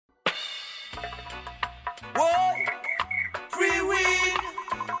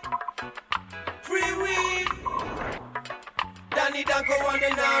Danny Danko on the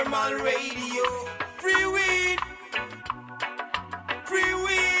normal radio. Free weed. Free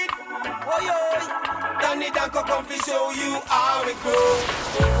weed. Oh, yo. Danny Danko come to show you how it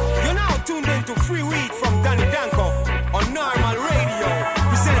grows. You're now tuned into Free Weed from Danny Danko on normal radio.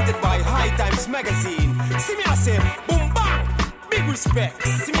 Presented by High Times Magazine. See me I say, boom bang. Big respect.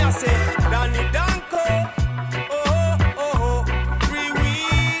 See me I say, Danny Danko.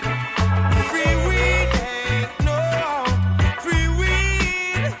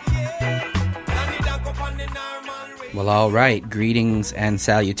 Well, all right. Greetings and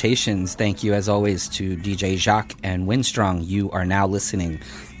salutations. Thank you, as always, to DJ Jacques and Winstrong. You are now listening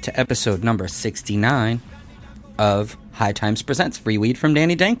to episode number 69 of High Times Presents Free Weed from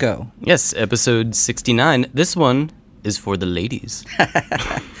Danny Danko. Yes, episode 69. This one is for the ladies.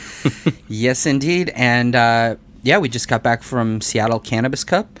 Yes, indeed. And, we just got back from Seattle Cannabis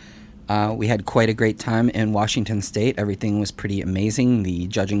Cup. We had quite a great time in Washington State. Everything was pretty amazing. The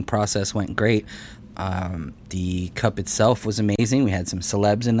judging process went great. The cup itself was amazing. We had some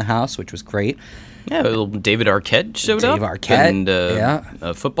celebs in the house, which was great. Yeah, little David Arquette showed up. Dave Arquette, and,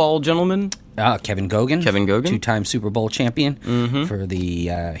 a football gentleman. Kevin Gogan. Kevin Gogan. Two-time Super Bowl champion for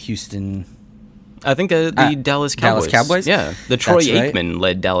the Houston... I think the Dallas Cowboys. Dallas Cowboys? Yeah. The Troy That's right. Aikman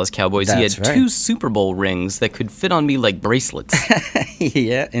led Dallas Cowboys. That's he had right. 2 Super Bowl rings that could fit on me like bracelets.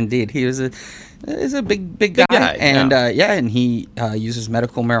 Yeah, indeed. He was a big guy. And and he uses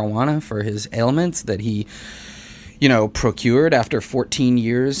medical marijuana for his ailments that he procured after 14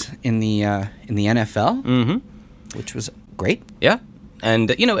 years in the NFL, which was great. Yeah.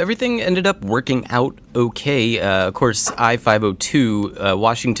 And, everything ended up working out okay. Of course, I-502,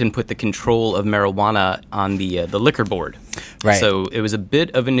 Washington put the control of marijuana on the liquor board. Right. So it was a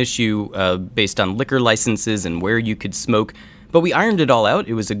bit of an issue based on liquor licenses and where you could smoke. But we ironed it all out.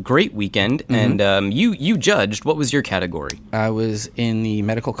 It was a great weekend. And you judged. What was your category? I was in the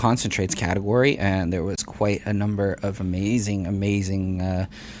medical concentrates category, and there was quite a number of amazing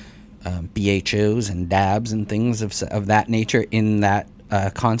BHOs and dabs and things of that nature in that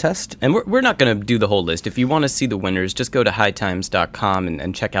contest. And we're not going to do the whole list. If you want to see the winners, just go to hightimes.com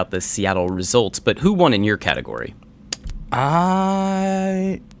and check out the Seattle results. But who won in your category?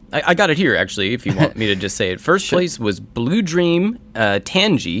 I got it here, actually, if you want me to just say it. First place was Blue Dream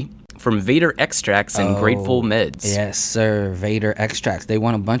Tangy from Vader Extracts and Grateful Meds. Yes, sir. Vader Extracts. They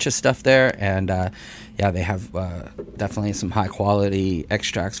won a bunch of stuff there, and they have definitely some high-quality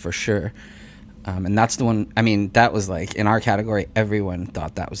extracts for sure. And that's the one, that was like, in our category, everyone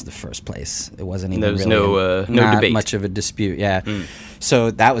thought that was the first place. It wasn't even There was really no debate. Much of a dispute, yeah.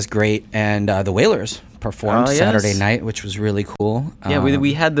 So that was great, and the Whalers performed Saturday night, which was really cool.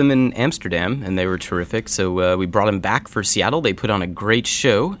 We had them in Amsterdam, and they were terrific, so we brought them back for Seattle. They put on a great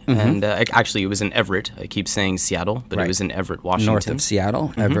show, and actually it was in Everett. I keep saying Seattle, but It was in Everett, Washington. North of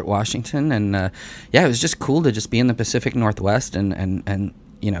Seattle, Everett, Washington, and it was just cool to just be in the Pacific Northwest and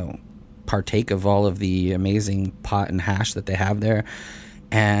partake of all of the amazing pot and hash that they have there,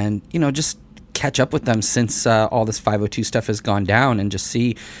 and just catch up with them since all this 502 stuff has gone down, and just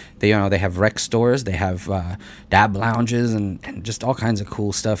see they have rec stores, they have dab lounges, and just all kinds of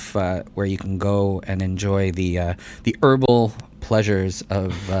cool stuff where you can go and enjoy the herbal pleasures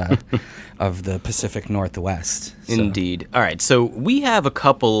of of the Pacific Northwest. So. Indeed. All right, so we have a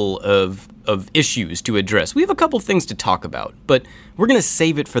couple of issues to address. We have a couple things to talk about, but we're going to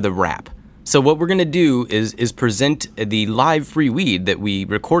save it for the wrap. So what we're going to do is present the live free weed that we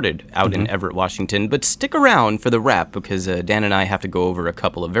recorded out in Everett, Washington. But stick around for the wrap, because Dan and I have to go over a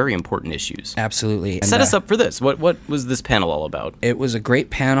couple of very important issues. Absolutely. Set us up for this. What was this panel all about? It was a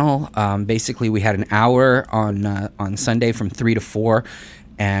great panel. Basically, we had an hour on Sunday from 3 to 4.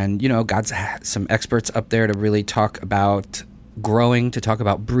 And, got some experts up there to really talk about growing, to talk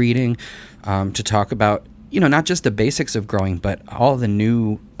about breeding, to talk about not just the basics of growing, but all the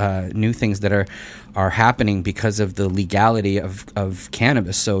new things that are happening because of the legality of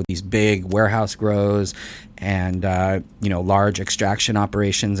cannabis. So these big warehouse grows and large extraction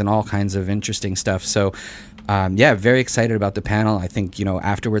operations and all kinds of interesting stuff. So very excited about the panel. I think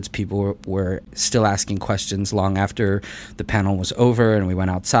afterwards people were still asking questions long after the panel was over and we went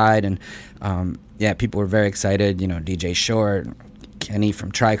outside, and people were very excited. DJ Short, Kenny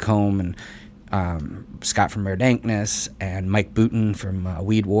from Trichome, and Scott from Rare Dankness, and Mike Booten from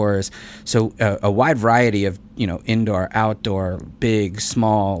Weed Wars. So a wide variety of indoor, outdoor, big,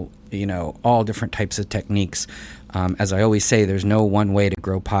 small, all different types of techniques. As I always say, there's no one way to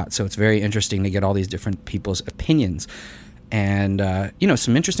grow pot, so it's very interesting to get all these different people's opinions. And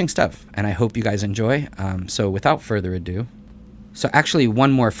some interesting stuff, and I hope you guys enjoy. So without further ado, So actually,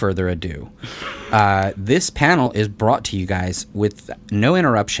 one more further ado. This panel is brought to you guys with no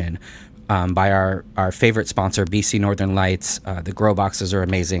interruption by our favorite sponsor, BC Northern Lights. The grow boxes are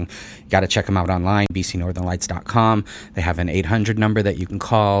amazing. You got to check them out online, bcnorthernlights.com. They have an 800 number that you can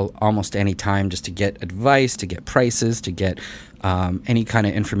call almost any time just to get advice, to get prices, to get any kind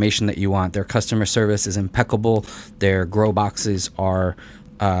of information that you want. Their customer service is impeccable. Their grow boxes are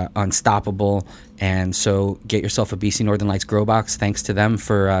unstoppable. And so get yourself a BC Northern Lights grow box. Thanks to them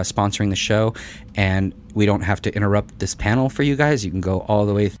for sponsoring the show. And we don't have to interrupt this panel for you guys. You can go all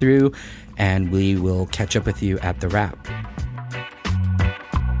the way through, and we will catch up with you at the wrap.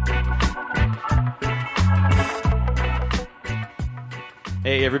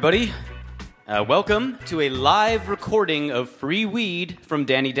 Hey, everybody. Welcome to a live recording of Free Weed from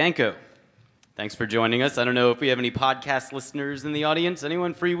Danny Danko. Thanks for joining us. I don't know if we have any podcast listeners in the audience.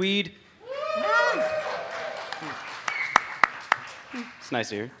 Anyone free weed? It's nice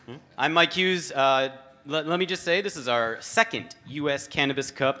to hear. I'm Mike Hughes. Let me just say, this is our second U.S.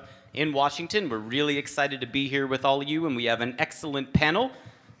 Cannabis Cup in Washington. We're really excited to be here with all of you, and we have an excellent panel.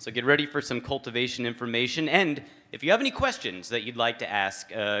 So get ready for some cultivation information. And if you have any questions that you'd like to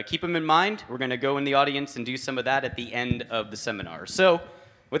ask, keep them in mind. We're going to go in the audience and do some of that at the end of the seminar. So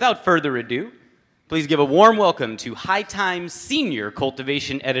without further ado, please give a warm welcome to High Times Senior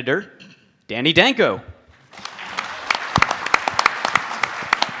Cultivation Editor, Danny Danko.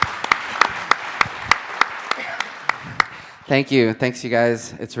 Thank you. Thanks, you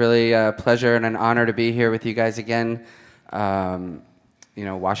guys. It's really a pleasure and an honor to be here with you guys again.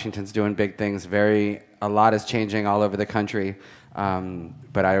 Washington's doing big things. A lot is changing all over the country.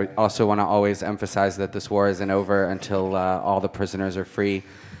 But I also want to always emphasize that this war isn't over until all the prisoners are free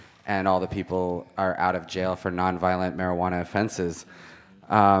and all the people are out of jail for nonviolent marijuana offenses.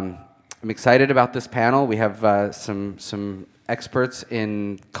 I'm excited about this panel. We have some experts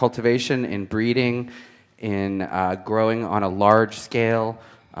in cultivation, in breeding, in growing on a large scale,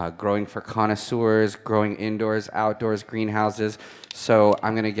 growing for connoisseurs, growing indoors, outdoors, greenhouses. So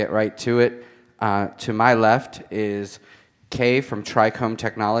I'm going to get right to it. To my left is Kay from Trichome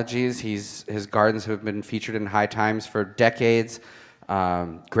Technologies. His gardens have been featured in High Times for decades.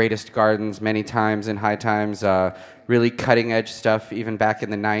 Greatest Gardens many times in High Times. Really cutting edge stuff even back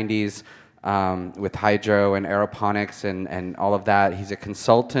in the 90s with hydro and aeroponics and all of that. He's a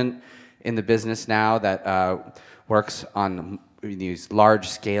consultant in the business now that works on these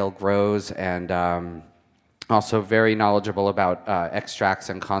large-scale grows and also very knowledgeable about extracts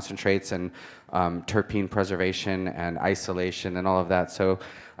and concentrates and terpene preservation and isolation and all of that. So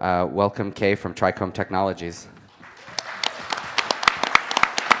welcome, Kay, from Trichome Technologies.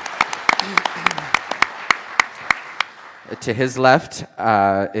 To his left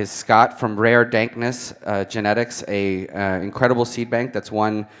is Scott from Rare Dankness Genetics, a incredible seed bank that's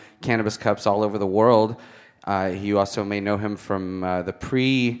won Cannabis Cups all over the world. You also may know him from the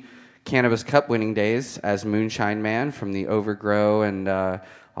pre-Cannabis Cup winning days as Moonshine Man from the Overgrow and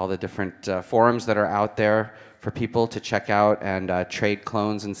all the different forums that are out there for people to check out and trade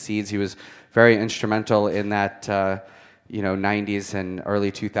clones and seeds. He was very instrumental in that 90s and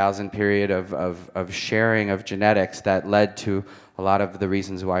early 2000 period of sharing of genetics that led to a lot of the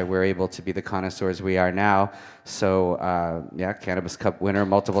reasons why we're able to be the connoisseurs we are now. So, Cannabis Cup winner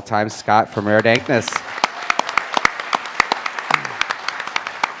multiple times, Scott from Rare Dankness.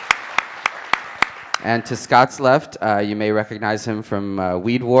 And to Scott's left, you may recognize him from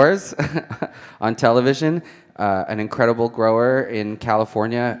Weed Wars on television. An incredible grower in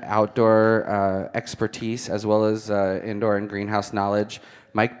California, outdoor expertise as well as indoor and greenhouse knowledge,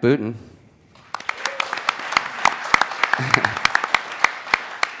 Mike Booten.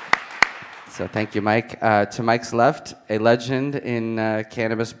 So thank you, Mike. To Mike's left, a legend in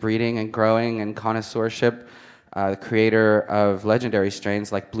cannabis breeding and growing and connoisseurship, the creator of legendary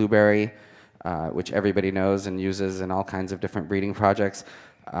strains like Blueberry, which everybody knows and uses in all kinds of different breeding projects,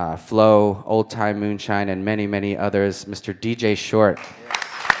 Flow, Old Time Moonshine, and many, many others, Mr. DJ Short.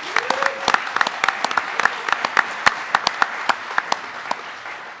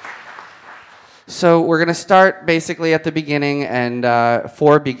 So we're going to start basically at the beginning and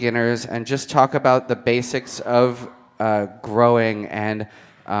for beginners and just talk about the basics of growing. And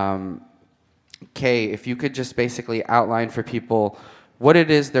Kay, if you could just basically outline for people what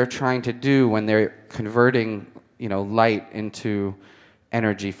it is they're trying to do when they're converting, light into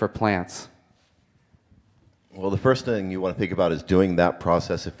energy for plants. Well, the first thing you want to think about is doing that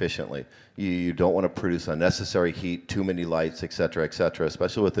process efficiently. You don't want to produce unnecessary heat, too many lights, et cetera,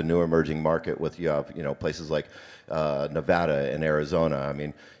 especially with the new emerging market with you have, places like Nevada and Arizona. I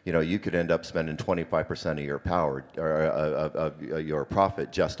mean, you could end up spending 25% of your power or of your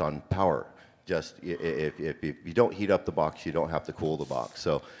profit just on power. Just if you don't heat up the box, you don't have to cool the box.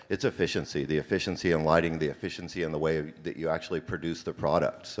 So it's efficiency, the efficiency in lighting, the efficiency in the way that you actually produce the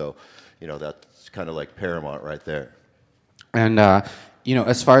product. So, that's kind of like paramount right there. And,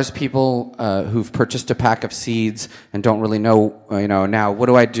 as far as people who've purchased a pack of seeds and don't really know, now, what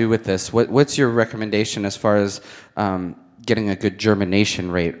do I do with this? What's your recommendation as far as getting a good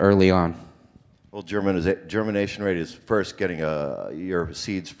germination rate early on? Well, germination rate is first getting your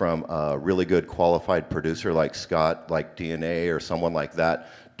seeds from a really good qualified producer like Scott, like DNA or someone like that.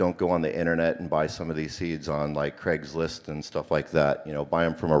 Don't go on the internet and buy some of these seeds on like Craigslist and stuff like that. Buy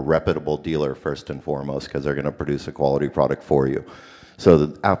them from a reputable dealer first and foremost, because they're going to produce a quality product for you.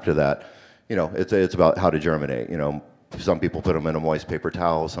 So after that, it's about how to germinate. Some people put them in a moist paper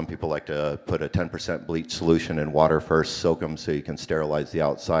towel. Some people like to put a 10% bleach solution in water first, soak them so you can sterilize the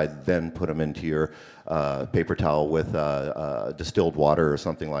outside, then put them into your paper towel with distilled water or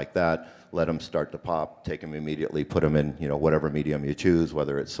something like that. Let them start to pop, take them immediately, put them in, whatever medium you choose,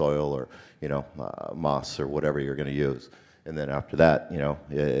 whether it's soil or, moss or whatever you're going to use. And then after that,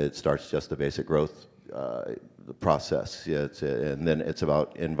 it starts just the basic growth the process. And then it's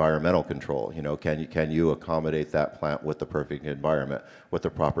about environmental control. Can you accommodate that plant with the perfect environment, with the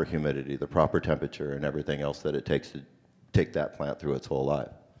proper humidity, the proper temperature, and everything else that it takes to take that plant through its whole life?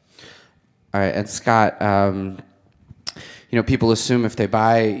 All right, and Scott, people assume if they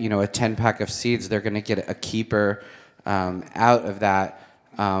buy, a 10-pack of seeds, they're going to get a keeper out of that.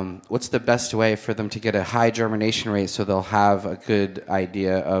 What's the best way for them to get a high germination rate so they'll have a good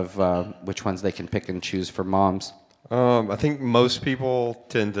idea of which ones they can pick and choose for moms? I think most people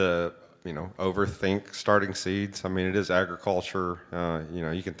tend to, overthink starting seeds. I mean, it is agriculture.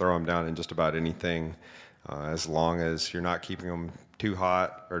 You can throw them down in just about anything as long as you're not keeping them too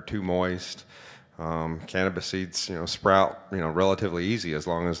hot or too moist. Cannabis seeds, sprout, relatively easy as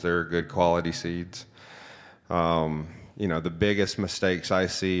long as they're good quality seeds. The biggest mistakes I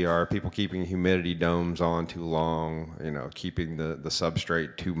see are people keeping humidity domes on too long, keeping the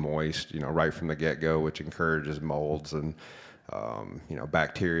substrate too moist, right from the get-go, which encourages molds and,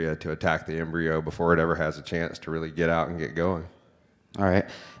 bacteria to attack the embryo before it ever has a chance to really get out and get going. All right.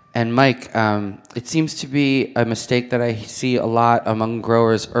 And Mike, it seems to be a mistake that I see a lot among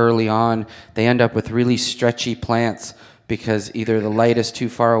growers early on. They end up with really stretchy plants because either the light is too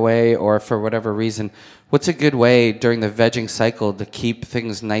far away or for whatever reason. What's a good way during the vegging cycle to keep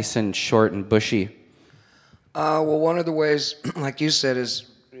things nice and short and bushy? Well, one of the ways, like you said,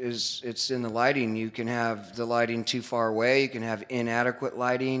 is it's in the lighting. You can have the lighting too far away. You can have inadequate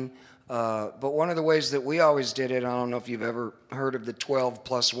lighting. But one of the ways that we always did it, I don't know if you've ever heard of the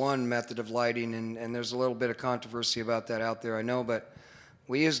 12+1 method of lighting, and there's a little bit of controversy about that out there, I know, but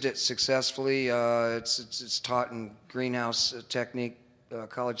we used it successfully. It's taught in greenhouse technique,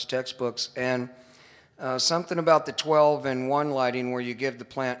 college textbooks, and something about the 12-in-1 lighting where you give the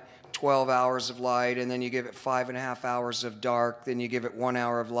plant 12 hours of light, and then you give it 5.5 hours of dark, then you give it 1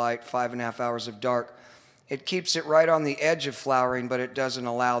 hour of light, 5.5 hours of dark. It keeps it right on the edge of flowering, but it doesn't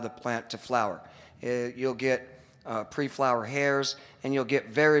allow the plant to flower. You'll get pre-flower hairs, and you'll get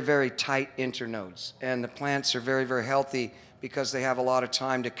very, very tight internodes. And the plants are very, very healthy because they have a lot of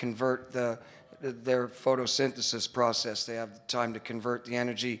time to convert their photosynthesis process. They have time to convert the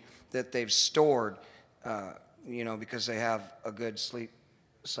energy that they've stored, because they have a good sleep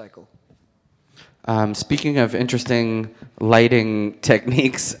cycle. Speaking of interesting lighting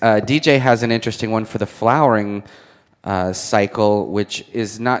techniques, DJ has an interesting one for the flowering cycle, which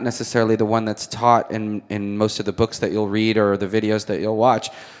is not necessarily the one that's taught in most of the books that you'll read or the videos that you'll watch.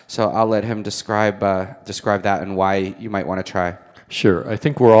 So I'll let him describe that and why you might want to try. Sure. I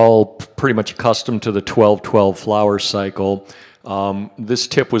think we're all pretty much accustomed to the 12-12 flower cycle. This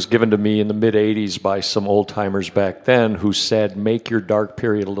tip was given to me in the mid-'80s by some old-timers back then who said, make your dark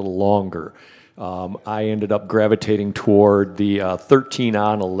period a little longer. I ended up gravitating toward the 13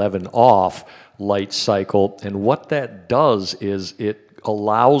 on, 11 off light cycle, and what that does is it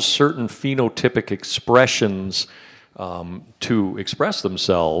allows certain phenotypic expressions to express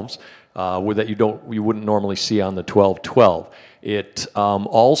themselves that you wouldn't normally see on the 12-12. It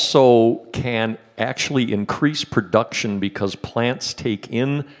also can actually increase production because plants take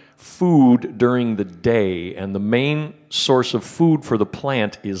in food during the day, and the main source of food for the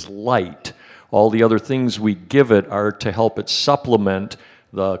plant is light. All the other things we give it are to help it supplement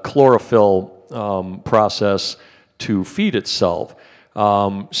the chlorophyll process to feed itself.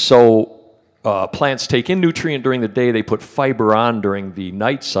 Plants take in nutrient during the day, they put fiber on during the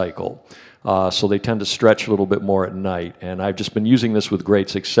night cycle. So they tend to stretch a little bit more at night. And I've just been using this with great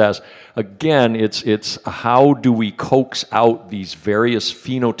success. Again, it's how do we coax out these various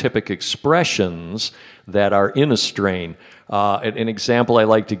phenotypic expressions that are in a strain. An example I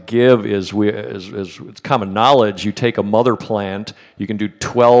like to give is, it's common knowledge, you take a mother plant, you can do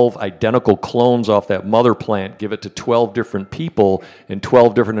 12 identical clones off that mother plant, give it to 12 different people in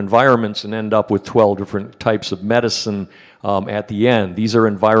 12 different environments, and end up with 12 different types of medicine at the end. These are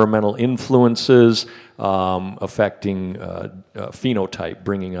environmental influences affecting phenotype,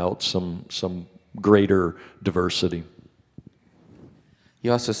 bringing out some greater diversity.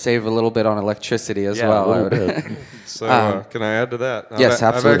 You also save a little bit on electricity as well. A little bit. So can I add to that? Yes,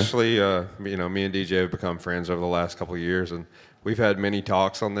 absolutely. I've actually, me and DJ have become friends over the last couple of years, and we've had many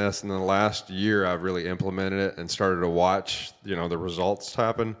talks on this. And in the last year, I've really implemented it and started to watch, the results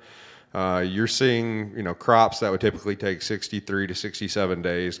happen. You're seeing, crops that would typically take 63 to 67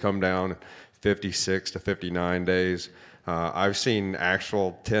 days come down 56 to 59 days. I've seen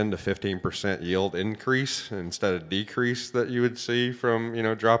actual 10 to 15% yield increase instead of decrease that you would see from,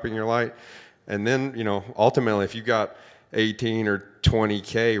 dropping your light. And then, ultimately, if you got 18 or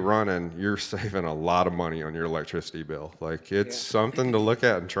 20K running, you're saving a lot of money on your electricity bill. Like, it's something to look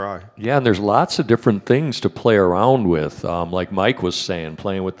at and try. Yeah, and there's lots of different things to play around with. Like Mike was saying,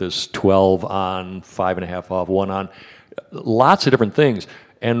 playing with this 12 on, 5.5 off, 1 on. Lots of different things.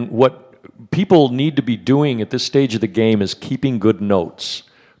 And what people need to be doing at this stage of the game is keeping good notes.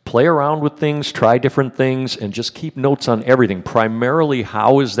 Play around with things, try different things, and just keep notes on everything. Primarily,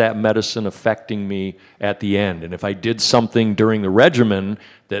 how is that medicine affecting me at the end? And if I did something during the regimen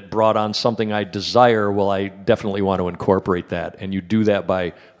that brought on something I desire, well, I definitely want to incorporate that. And you do that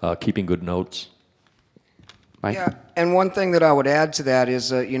by keeping good notes. Mike? Yeah, and one thing that I would add to that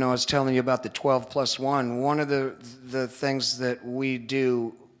is, I was telling you about the 12+1. One of the things that we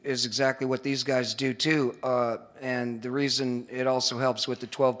do is exactly what these guys do too. And the reason it also helps with the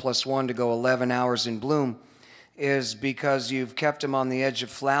 12+1 to go 11 hours in bloom is because you've kept them on the edge of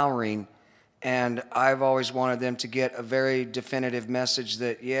flowering. And I've always wanted them to get a very definitive message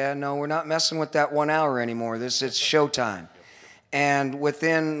that, we're not messing with that 1 hour anymore. It's showtime. And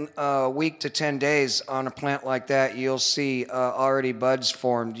within a week to 10 days on a plant like that, you'll see already buds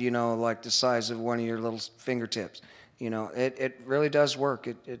formed, like the size of one of your little fingertips. It really does work.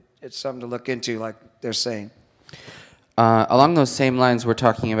 It's something to look into, like they're saying. Along those same lines, we're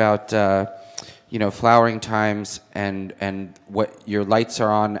talking about, flowering times and what your lights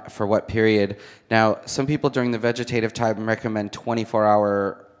are on for what period. Now, some people during the vegetative time recommend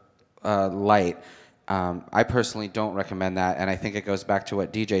 24-hour light. I personally don't recommend that, and I think it goes back to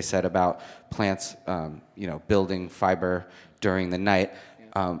what DJ said about plants, building fiber during the night.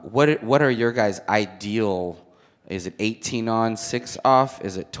 What are your guys' ideal? Is it 18 on, 6 off?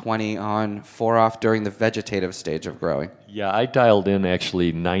 Is it 20 on, 4 off during the vegetative stage of growing? Yeah, I dialed in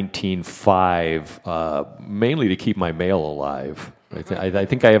actually 19.5, mainly to keep my male alive. I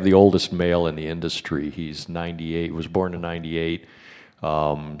think I have the oldest male in the industry. He's 98, was born in 98.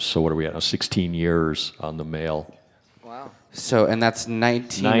 So what are we at now? 16 years on the male. Wow. So, and that's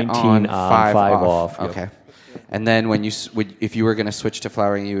 19 on, 5 off. Yep. Okay. And then when if you were going to switch to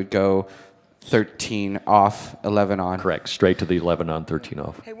flowering, you would go 13 off, 11 on. Correct. Straight to the 11 on, 13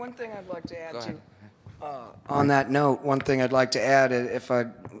 off. Hey, one thing I'd like to add too. On that note, one thing I'd like to add, if I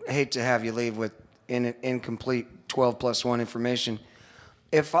hate to have you leave with incomplete 12+1 information.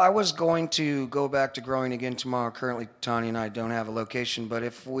 If I was going to go back to growing again tomorrow, currently Tanya and I don't have a location, but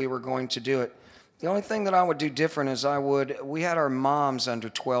if we were going to do it, the only thing that I would do different is we had our moms under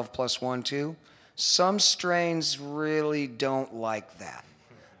 12+1 too. Some strains really don't like that.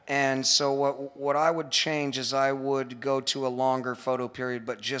 And so what I would change is I would go to a longer photo period,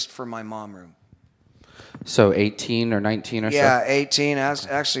 but just for my mom room. So 18 or 19 or so? Yeah, 18.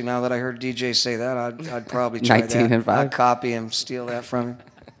 Actually, now that I heard DJ say that, I'd probably try 19 that. and 5? I'd copy him, steal that from him.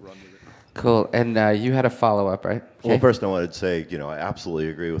 Cool. And you had a follow-up, right? Well, first I wanted to say, I absolutely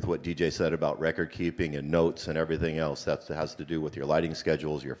agree with what DJ said about record keeping and notes and everything else. That has to do with your lighting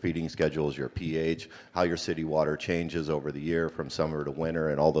schedules, your feeding schedules, your pH, how your city water changes over the year from summer to winter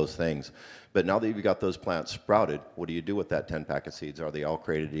and all those things. But now that you've got those plants sprouted, what do you do with that 10-pack of seeds? Are they all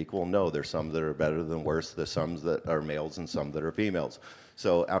created equal? No, there's some that are better than worse. There's some that are males and some that are females.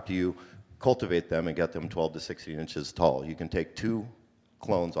 So after you cultivate them and get them 12 to 16 inches tall, you can take 2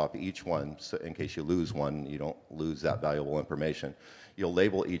 clones off each one, so in case you lose one, you don't lose that valuable information. You'll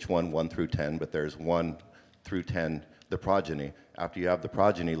label each one 1 through 10, but there's 1 through 10 the progeny. After you have the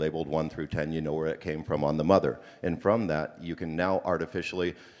progeny labeled 1 through 10, you know where it came from on the mother. And from that, you can now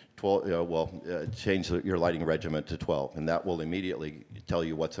artificially change your lighting regimen to 12, and that will immediately tell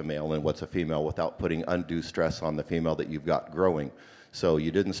you what's a male and what's a female without putting undue stress on the female that you've got growing. So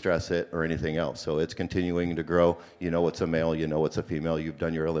you didn't stress it or anything else. So it's continuing to grow. You know it's a male, you know it's a female. You've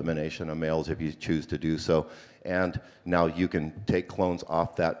done your elimination of males if you choose to do so. And now you can take clones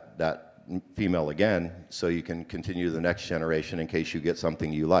off that female again, so you can continue the next generation in case you get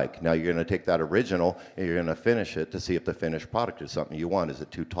something you like. Now you're going to take that original and you're going to finish it to see if the finished product is something you want. Is it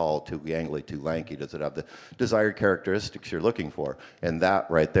too tall, too gangly, too lanky? Does it have the desired characteristics you're looking for? And that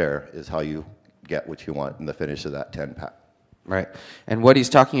right there is how you get what you want in the finish of that 10-pack. Right. And what he's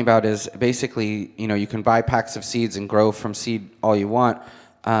talking about is basically, you can buy packs of seeds and grow from seed all you want,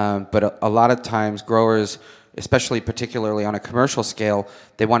 but a lot of times growers, especially particularly on a commercial scale,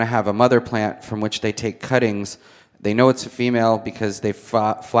 they want to have a mother plant from which they take cuttings. They know it's a female because they've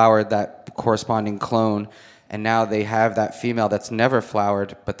flowered that corresponding clone, and now they have that female that's never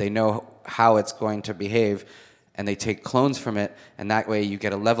flowered, but they know how it's going to behave, and they take clones from it, and that way you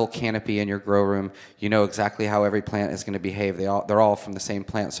get a level canopy in your grow room. You know exactly how every plant is going to behave. They're all from the same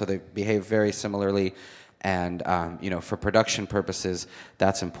plant, so they behave very similarly. And for production purposes,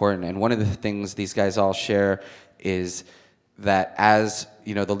 that's important. And one of the things these guys all share is that as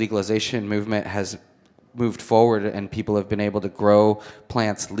the legalization movement has moved forward and people have been able to grow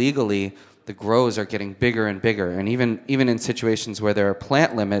plants legally, the grows are getting bigger and bigger. And even in situations where there are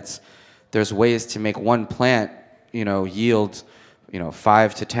plant limits, there's ways to make one plant yield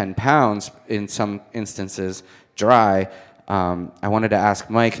 5 to 10 pounds in some instances dry. I wanted to ask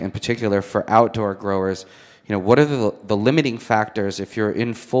Mike in particular for outdoor growers, what are the limiting factors if you're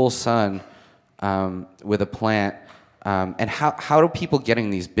in full sun with a plant, and how do people getting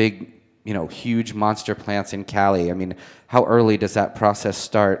these big, huge monster plants in Cali? I mean, how early does that process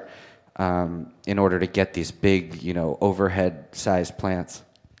start in order to get these big, overhead-sized plants?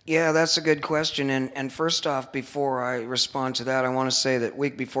 Yeah, that's a good question. And first off, before I respond to that, I want to say that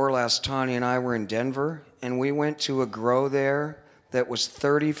week before last, Tanya and I were in Denver, and we went to a grow there that was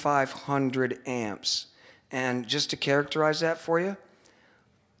 3,500 amps. And just to characterize that for you,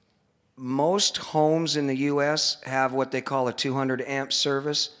 most homes in the U.S. have what they call a 200 amp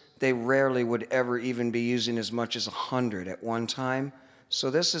service. They rarely would ever even be using as much as 100 at one time. So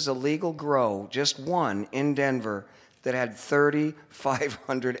this is a legal grow, just one in Denver, that had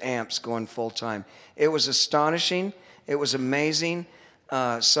 3,500 amps going full time. It was astonishing. It was amazing.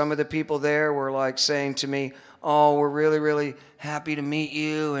 Some of the people there were like saying to me, "Oh, we're really, really happy to meet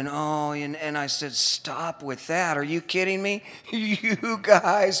you." And I said, "Stop with that. Are you kidding me? You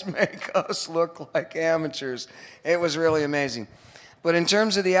guys make us look like amateurs." It was really amazing. But in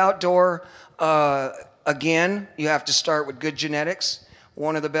terms of the outdoor, again, you have to start with good genetics.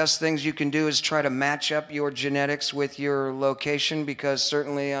 One of the best things you can do is try to match up your genetics with your location, because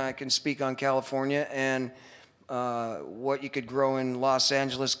certainly I can speak on California, and what you could grow in Los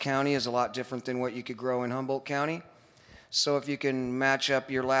Angeles County is a lot different than what you could grow in Humboldt County. So if you can match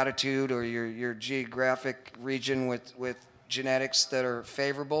up your latitude or your geographic region with genetics that are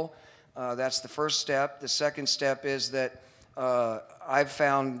favorable, that's the first step. The second step is that I've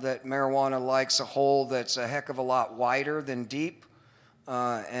found that marijuana likes a hole that's a heck of a lot wider than deep.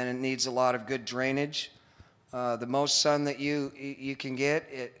 And it needs a lot of good drainage. The most sun that you can get,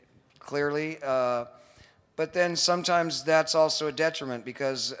 it clearly. But then sometimes that's also a detriment,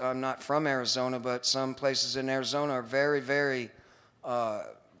 because I'm not from Arizona, but some places in Arizona are very, very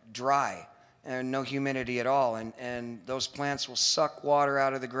dry and no humidity at all. And those plants will suck water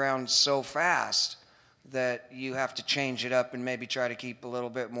out of the ground so fast that you have to change it up and maybe try to keep a little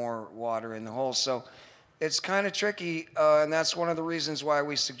bit more water in the hole. So it's kind of tricky, and that's one of the reasons why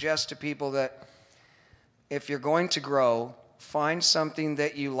we suggest to people that if you're going to grow, find something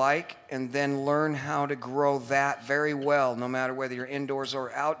that you like and then learn how to grow that very well, no matter whether you're indoors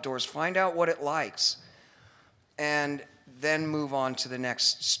or outdoors. Find out what it likes and then move on to the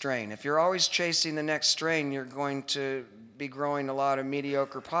next strain. If you're always chasing the next strain, you're going to be growing a lot of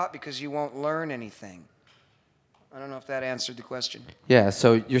mediocre pot because you won't learn anything. I don't know if that answered the question. Yeah,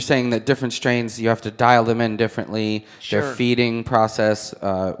 so you're saying that different strains, you have to dial them in differently, Sure. Their feeding process,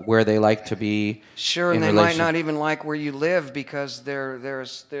 where they like to be. Sure, and they might not even like where you live, because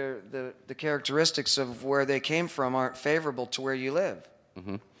the characteristics of where they came from aren't favorable to where you live.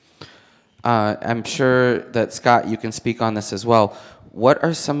 Mm-hmm. I'm sure that, Scott, you can speak on this as well. What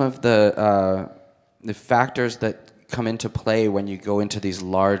are some of the factors that come into play when you go into these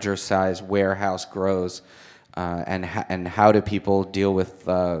larger size warehouse grows? And how do people deal with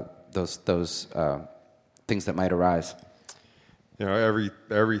those things that might arise? You know,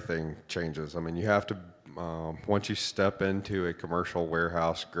 everything changes. I mean, you have to once you step into a commercial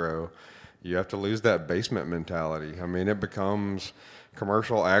warehouse grow, you have to lose that basement mentality. I mean, it becomes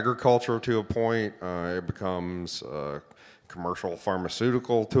commercial agriculture to a point. It becomes commercial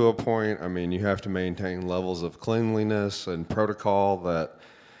pharmaceutical to a point. I mean, you have to maintain levels of cleanliness and protocol that,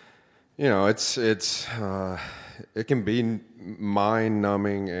 you know, it can be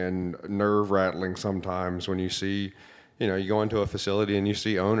mind-numbing and nerve-rattling sometimes when you see, you know, you go into a facility and you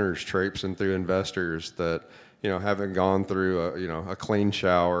see owners traipsing through investors that, you know, haven't gone through a clean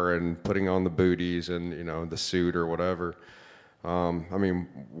shower and putting on the booties and, you know, the suit or whatever. I mean,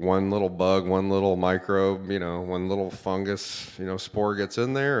 one little bug, one little microbe, you know, one little fungus, you know, spore gets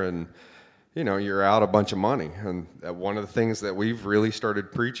in there and, you know, you're out a bunch of money. And one of the things that we've really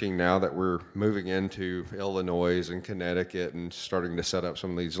started preaching now that we're moving into Illinois and Connecticut and starting to set up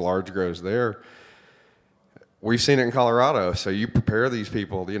some of these large grows there, we've seen it in Colorado. So you prepare these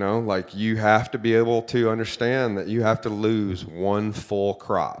people, you know, like you have to be able to understand that you have to lose one full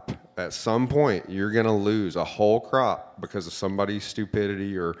crop. At some point, you're going to lose a whole crop because of somebody's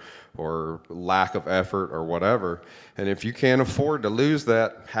stupidity or lack of effort or whatever. And if you can't afford to lose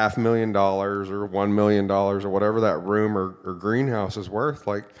that $500,000 or $1 million or whatever that room or greenhouse is worth,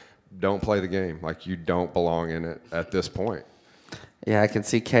 like, don't play the game. Like, you don't belong in it at this point. Yeah, I can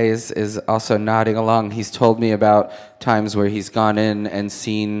see Kay is also nodding along. He's told me about times where he's gone in and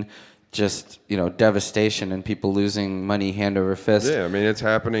seen just, you know, devastation and people losing money hand over fist. Yeah, I mean, it's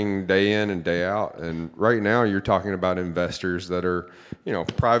happening day in and day out. And right now you're talking about investors that are, you know,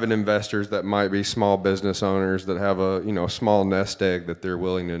 private investors that might be small business owners that have a, you know, small nest egg that they're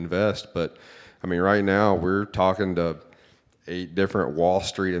willing to invest. But, I mean, right now we're talking to 8 different Wall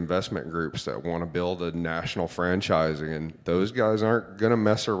Street investment groups that want to build a national franchising, and those guys aren't going to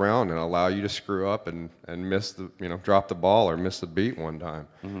mess around and allow you to screw up and miss the, you know, drop the ball or miss the beat one time.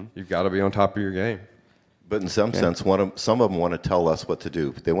 Mm-hmm. You've got to be on top of your game. But in some sense, some of them want to tell us what to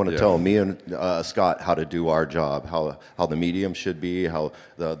do. They want to tell me and Scott how to do our job, how the medium should be, how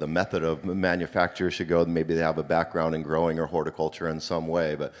the method of manufacture should go. Maybe they have a background in growing or horticulture in some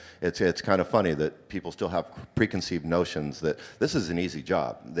way. But it's kind of funny that people still have preconceived notions that this is an easy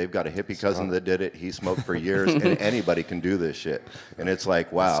job. They've got a hippie cousin that did it. He smoked for years, and anybody can do this shit. And it's like,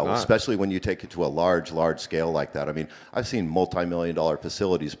 wow, especially when you take it to a large scale like that. I mean, I've seen multi-million-dollar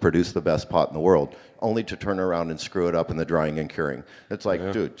facilities produce the best pot in the world, only to turn around and screw it up in the drying and curing. It's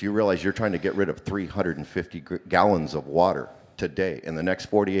like, dude, do you realize you're trying to get rid of 350 gallons of water today? In the next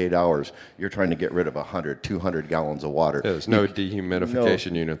 48 hours, you're trying to get rid of 100, 200 gallons of water. Yeah, there's no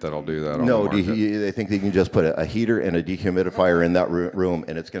dehumidification unit that'll do that. No, they think they can just put a heater and a dehumidifier in that room,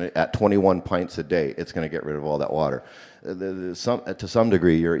 and it's going to, at 21 pints a day, it's going to get rid of all that water. To some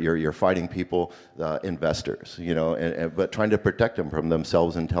degree, you're fighting people, investors, you know, but trying to protect them from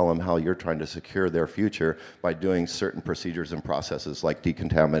themselves and tell them how you're trying to secure their future by doing certain procedures and processes like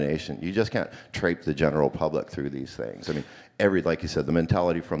decontamination. You just can't trape the general public through these things. I mean, like you said, the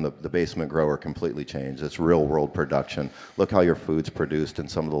mentality from the basement grower completely changed. It's real world production. Look how your food's produced in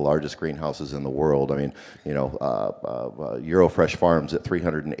some of the largest greenhouses in the world. I mean, you know, Eurofresh Farms at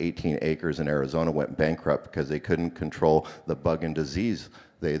 318 acres in Arizona went bankrupt because they couldn't control the bug and disease.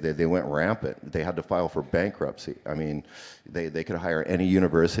 They went rampant. They had to file for bankruptcy. I mean, they could hire any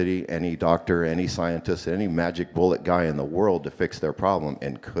university, any doctor, any scientist, any magic bullet guy in the world to fix their problem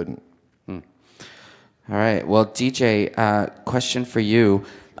and couldn't. All right. Well, DJ, question for you.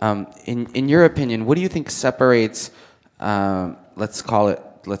 In your opinion, what do you think separates, let's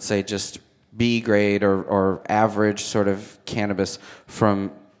say just B grade or average sort of cannabis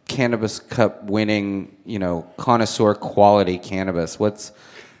from Cannabis Cup winning, you know, connoisseur quality cannabis?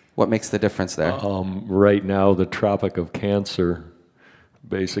 What makes the difference there? Right now, the Tropic of Cancer,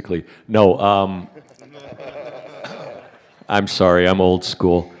 basically. No, I'm sorry, I'm old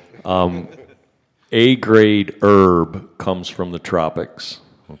school. A-grade herb comes from the tropics,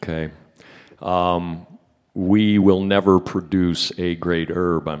 okay? We will never produce A-grade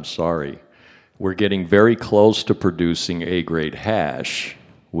herb, I'm sorry. We're getting very close to producing A-grade hash,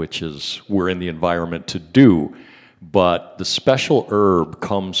 which is we're in the environment to do, but the special herb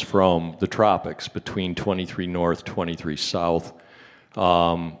comes from the tropics between 23 North, 23 South,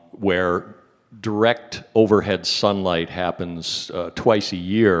 where direct overhead sunlight happens twice a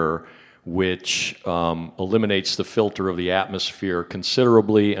year, which eliminates the filter of the atmosphere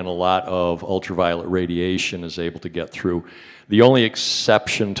considerably, and a lot of ultraviolet radiation is able to get through. The only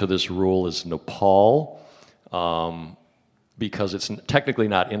exception to this rule is Nepal, because it's technically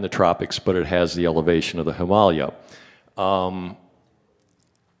not in the tropics, but it has the elevation of the Himalaya.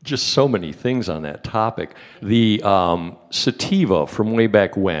 just so many things on that topic. The sativa from way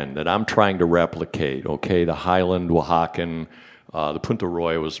back when that I'm trying to replicate, okay, the Highland Oaxacan, the Punta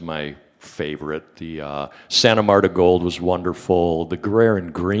Roya was my favorite. The Santa Marta Gold was wonderful. The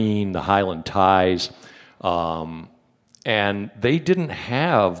Guerreran Green, the Highland Ties. And they didn't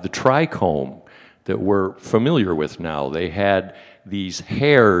have the trichome that we're familiar with now. They had these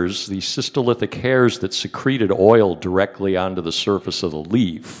hairs, these cystolithic hairs that secreted oil directly onto the surface of the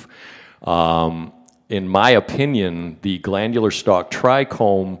leaf. In my opinion, the glandular stalk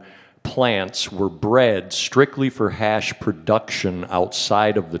trichome plants were bred strictly for hash production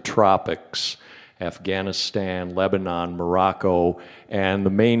outside of the tropics, Afghanistan, Lebanon, Morocco, and the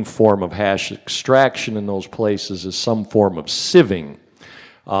main form of hash extraction in those places is some form of sieving.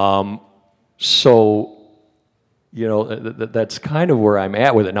 So, you know, that's kind of where I'm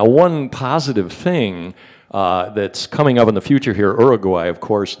at with it. Now, one positive thing that's coming up in the future here, Uruguay, of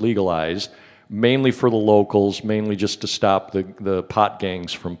course, legalized, mainly for the locals, mainly just to stop the pot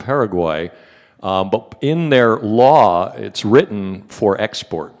gangs from Paraguay. But in their law, it's written for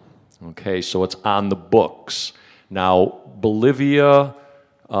export. Okay, so it's on the books. Now, Bolivia,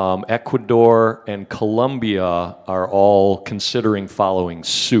 Ecuador, and Colombia are all considering following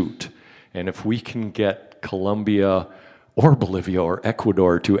suit. And if we can get Colombia or Bolivia or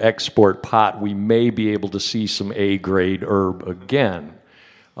Ecuador to export pot, we may be able to see some A-grade herb again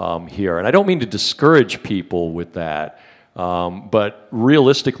here. And I don't mean to discourage people with that, but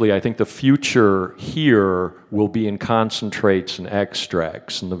realistically, I think the future here will be in concentrates and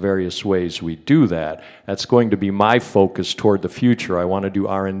extracts and the various ways we do that. That's going to be my focus toward the future. I want to do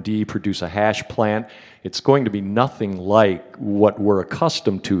R&D, produce a hash plant. It's going to be nothing like what we're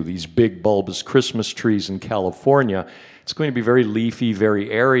accustomed to, these big bulbous Christmas trees in California. It's going to be very leafy,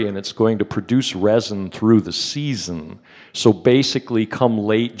 very airy, and it's going to produce resin through the season. So basically, come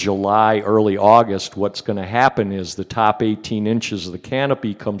late July, early August, what's going to happen is the top 18 inches of the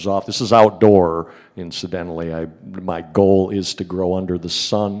canopy comes off. This is outdoor, incidentally. My goal is to grow under the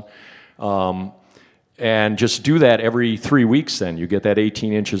sun. And just do that every 3 weeks then. You get that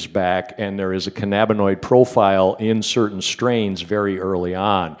 18 inches back, and there is a cannabinoid profile in certain strains very early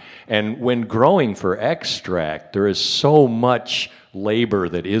on. And when growing for extract, there is so much labor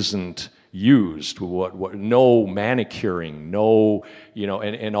that isn't used. No manicuring, no, you know,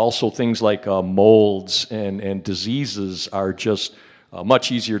 and also things like molds and diseases are just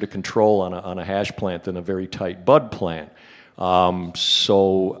much easier to control on a hash plant than a very tight bud plant.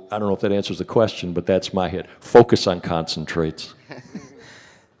 So I don't know if that answers the question, but that's my hit. Focus on concentrates.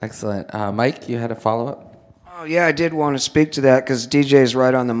 Excellent. Mike, you had a follow-up? Oh, yeah, I did want to speak to that because DJ's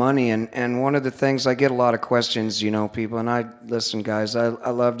right on the money. And one of the things, I get a lot of questions, you know, people, and listen, guys, I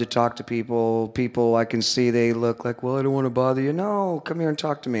love to talk to people. People I can see, they look like, well, I don't want to bother you. No, come here and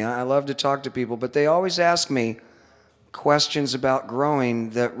talk to me. I love to talk to people, but they always ask me questions about growing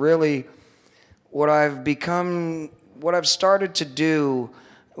that really what I've started to do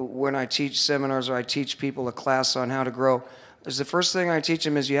when I teach seminars or I teach people a class on how to grow is the first thing I teach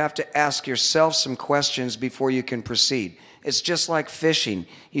them is you have to ask yourself some questions before you can proceed. It's just like fishing.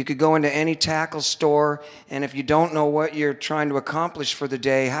 You could go into any tackle store, and if you don't know what you're trying to accomplish for the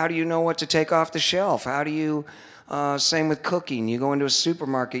day, how do you know what to take off the shelf? How do you, same with cooking. You go into a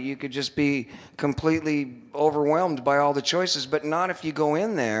supermarket, you could just be completely overwhelmed by all the choices, but not if you go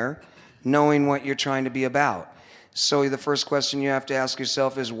in there knowing what you're trying to be about. So the first question you have to ask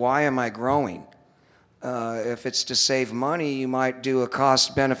yourself is, why am I growing? If it's to save money, you might do a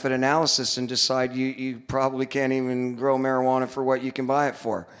cost-benefit analysis and decide you probably can't even grow marijuana for what you can buy it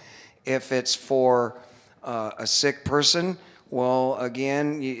for. If it's for a sick person, well,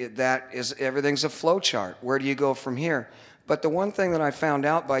 again, everything's a flow chart. Where do you go from here? But the one thing that I found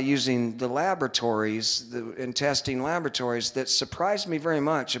out by using the laboratories and testing laboratories that surprised me very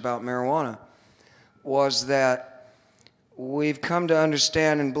much about marijuana was that we've come to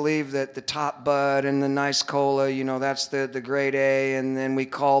understand and believe that the top bud and the nice cola, you know, that's the grade A, and then we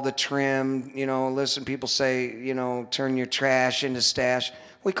call the trim, you know, listen, people say, you know, turn your trash into stash.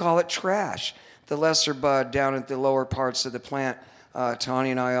 We call it trash. The lesser bud down at the lower parts of the plant,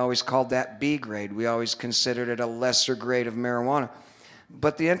 Tony and I always called that B grade. We always considered it a lesser grade of marijuana.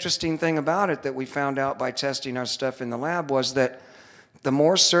 But the interesting thing about it that we found out by testing our stuff in the lab was that the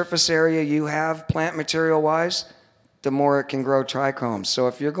more surface area you have plant material-wise, the more it can grow trichomes. So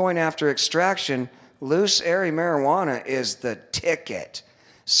if you're going after extraction, loose, airy marijuana is the ticket.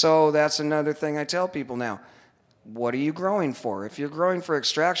 So that's another thing I tell people now. What are you growing for? If you're growing for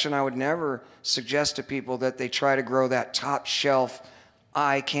extraction, I would never suggest to people that they try to grow that top shelf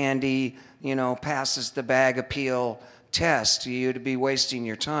eye candy, you know, passes the bag appeal test. You'd be wasting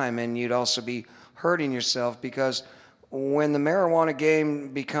your time, and you'd also be hurting yourself, because when the marijuana game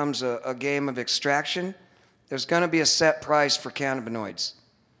becomes a game of extraction, there's going to be a set price for cannabinoids.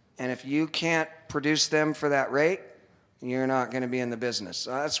 And if you can't produce them for that rate, you're not going to be in the business.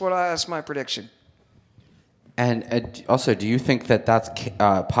 That's my prediction. And also, do you think that that's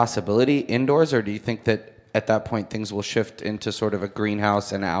a possibility indoors, or do you think that at that point things will shift into sort of a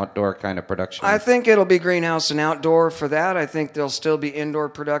greenhouse and outdoor kind of production? I think it'll be greenhouse and outdoor for that. I think there'll still be indoor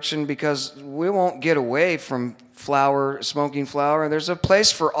production, because we won't get away from smoking flower. There's a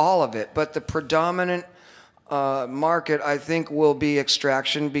place for all of it, but the predominant market, I think, will be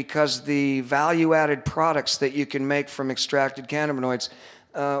extraction, because the value-added products that you can make from extracted cannabinoids,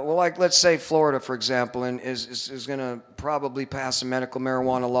 like let's say Florida, for example, and is going to probably pass a medical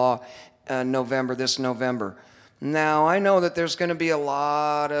marijuana law this November. Now, I know that there's going to be a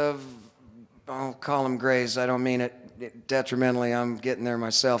lot of, I'll call them grays. I don't mean it detrimentally. I'm getting there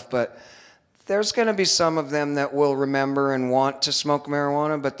myself, but there's going to be some of them that will remember and want to smoke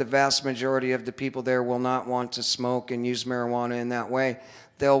marijuana, but the vast majority of the people there will not want to smoke and use marijuana in that way.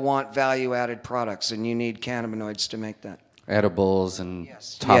 They'll want value-added products, and you need cannabinoids to make that. Edibles and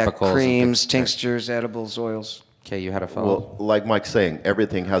topicals. Yeah, creams, tinctures, edibles, oils. Okay, you had a follow. Well, like Mike's saying,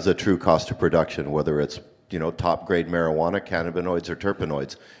 everything has a true cost of production, whether it's top grade marijuana, cannabinoids, or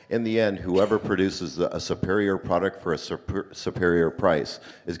terpenoids. In the end, whoever produces a superior product for a superior price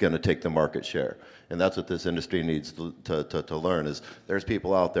is going to take the market share. And that's what this industry needs to learn, is there's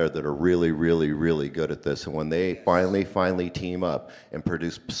people out there that are really, really, really good at this. And when they finally team up and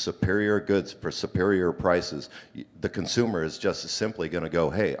produce superior goods for superior prices, the consumer is just simply going to go,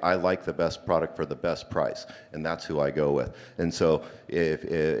 hey, I like the best product for the best price. And that's who I go with. And so if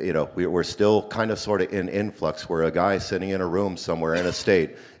we're still kind of sort of in influx, where a guy sitting in a room somewhere in a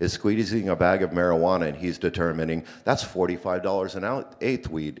state is squeezing a bag of marijuana, and he's determining that's $45 an eighth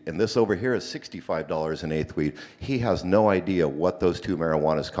weed, and this over here is $65 an eighth weed. He has no idea what those two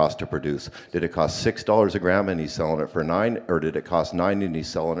marijuanas cost to produce. Did it cost $6 a gram and he's selling it for $9, or did it cost $9 and he's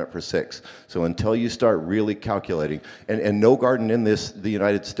selling it for $6? So until you start really calculating, and no garden in the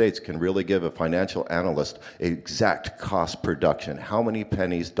United States can really give a financial analyst exact cost production. How many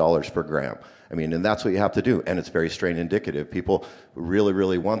pennies, dollars per gram? I mean, and that's what you have to do, and it's very strain indicative. People really,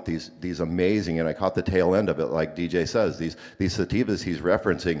 really want these amazing, and I caught the tail end of it, like DJ says, these sativas he's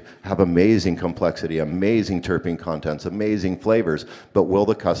referencing have amazing complexity, amazing terpene contents, amazing flavors, but will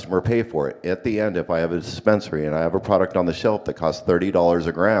the customer pay for it? At the end, if I have a dispensary and I have a product on the shelf that costs $30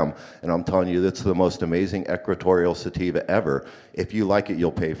 a gram, and I'm telling you that's the most amazing equatorial sativa ever, if you like it,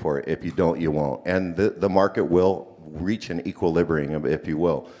 you'll pay for it. If you don't, you won't. And the market will reach an equilibrium, if you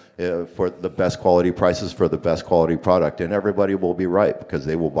will, for the best quality prices for the best quality product, and everybody will be right, because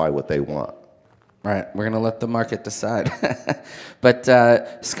they will buy what they want. Right, we're going to let the market decide. But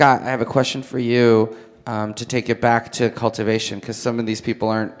Scott, I have a question for you, to take it back to cultivation, because some of these people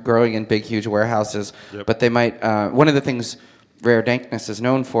aren't growing in big, huge warehouses, but they might. One of the things Rare Dankness is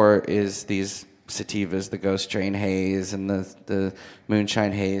known for is these sativas, the Ghost Train Haze and the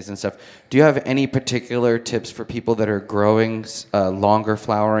Moonshine Haze and stuff. Do you have any particular tips for people that are growing longer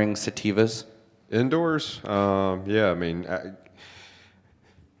flowering sativas? Indoors? Yeah, I mean,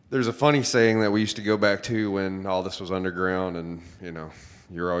 there's a funny saying that we used to go back to when all this was underground, and,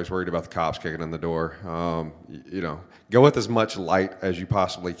 you're always worried about the cops kicking in the door. Go with as much light as you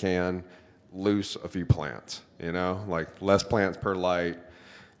possibly can, loose a few plants, like less plants per light.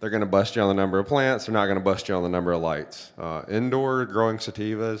 They're going to bust you on the number of plants. They're not going to bust you on the number of lights. Indoor growing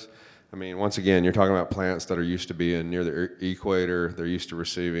sativas, I mean, once again, you're talking about plants that are used to being near the equator. They're used to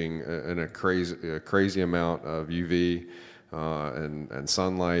receiving a crazy amount of UV and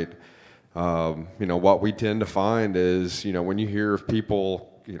sunlight. What we tend to find is, when you hear of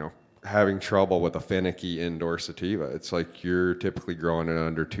people, having trouble with a finicky indoor sativa, it's like you're typically growing it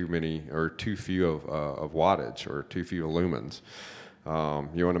under too few of wattage, or too few lumens.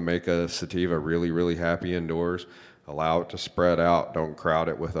 You want to make a sativa really, really happy indoors, allow it to spread out, don't crowd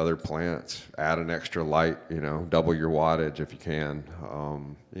it with other plants, add an extra light, double your wattage if you can,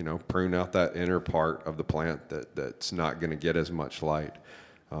 prune out that inner part of the plant that's not going to get as much light,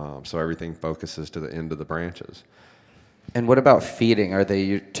 so everything focuses to the end of the branches. And what about feeding?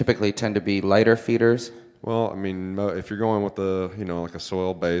 You typically tend to be lighter feeders? Well, I mean, if you're going with like a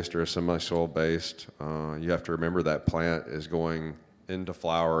soil-based or a semi-soil-based, you have to remember that plant is going into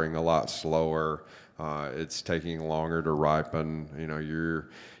flowering a lot slower. It's taking longer to ripen.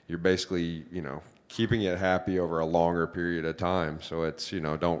 You're basically, keeping it happy over a longer period of time. So it's,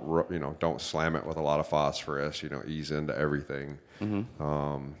 don't slam it with a lot of phosphorus, ease into everything.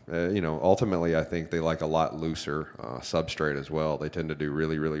 Ultimately I think they like a lot looser substrate as well. They tend to do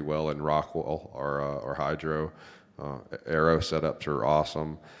really, really well in rock wool or hydro. Aero setups are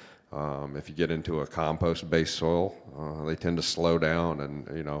awesome. If you get into a compost-based soil, they tend to slow down and,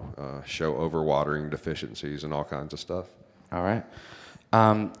 show overwatering deficiencies and all kinds of stuff. All right.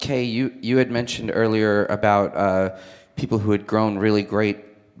 Kay, you had mentioned earlier about people who had grown really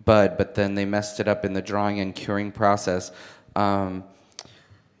great bud, but then they messed it up in the drawing and curing process.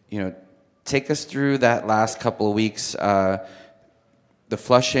 Take us through that last couple of weeks, the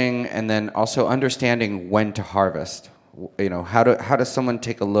flushing, and then also understanding when to harvest. How does someone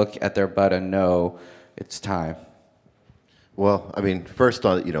take a look at their bud and know it's time? Well, first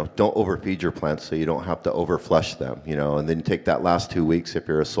on, don't overfeed your plants so you don't have to overflush them, and then you take that last 2 weeks if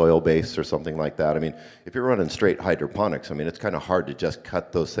you're a soil-based or something like that. If you're running straight hydroponics, it's kind of hard to just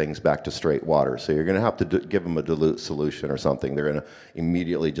cut those things back to straight water. So you're going to have to give them a dilute solution or something. They're going to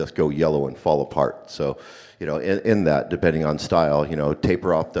immediately just go yellow and fall apart. So, in that, depending on style,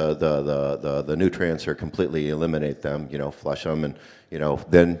 taper off the nutrients or completely eliminate them, flush them, and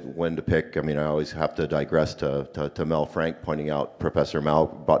then when to pick. I always have to digress to Mel Frank pointing out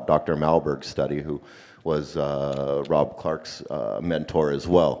Dr. Malberg's study, who was Rob Clark's mentor as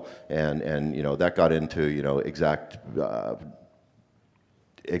well, and that got into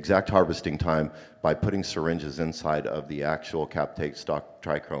exact harvesting time by putting syringes inside of the actual Captate stock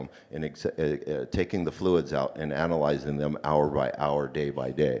trichrome and taking the fluids out and analyzing them hour by hour, day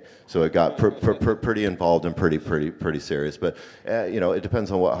by day. So it got pretty involved and pretty serious. But it depends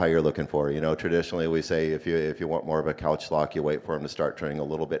on how you're looking for. Traditionally we say if you want more of a couch lock, you wait for them to start turning a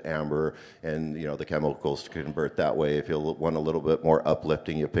little bit amber, and the chemicals convert that way. If you want a little bit more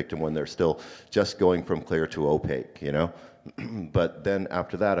uplifting, you pick them when they're still just going from clear to opaque. But then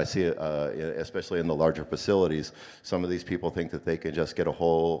after that, I see, especially in the larger facilities, some of these people think that they can just get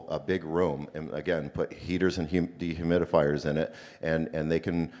a big room and, again, put heaters and dehumidifiers in it, and they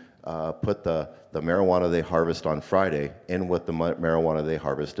can put the marijuana they harvest on Friday in with the marijuana they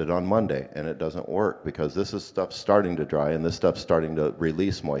harvested on Monday, and it doesn't work because this is stuff starting to dry and this stuff's starting to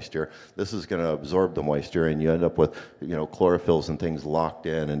release moisture. This is going to absorb the moisture, and you end up with chlorophylls and things locked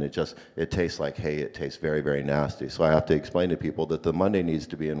in, and it tastes like hay. It tastes very, very nasty. So I have to explain to people that the Monday needs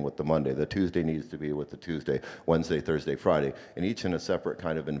to be in with the Monday, the Tuesday needs to be with the Tuesday, Wednesday, Thursday, Friday, and each in a separate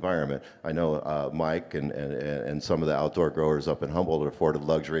kind of environment. I know Mike and some of the outdoor growers up in Humboldt afforded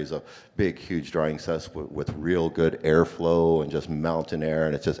luxuries of big, huge drying sets with real good airflow and just mountain air,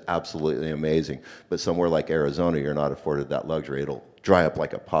 and it's just absolutely amazing. But somewhere like Arizona, you're not afforded that luxury. It'll dry up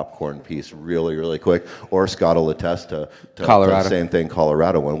like a popcorn piece really, really quick. Or Scott will attest to Colorado. The same thing,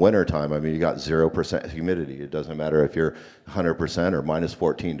 Colorado. In wintertime, you got 0% humidity. It doesn't matter if you're 100% or minus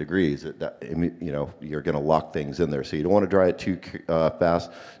 14 degrees. You're going to lock things in there. So you don't want to dry it too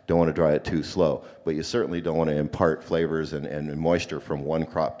fast, don't want to dry it too slow. But you certainly don't want to impart flavors and moisture from one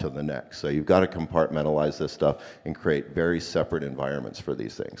crop to the next. So you've got to compartmentalize this stuff and create very separate environments for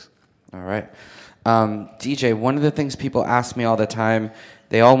these things. All right. DJ, one of the things people ask me all the time,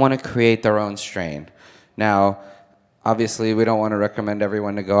 they all want to create their own strain. Now, obviously, we don't want to recommend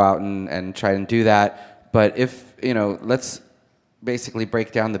everyone to go out and try and do that, but if, let's basically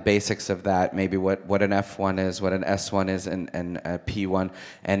break down the basics of that, maybe what an F1 is, what an S1 is, and a P1,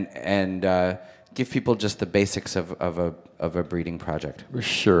 and give people just the basics of a breeding project.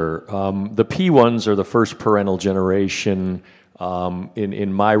 Sure. The P1s are the first parental generation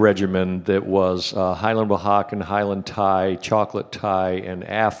in my regimen that was Highland Oaxacan, Highland Thai, Chocolate Thai, and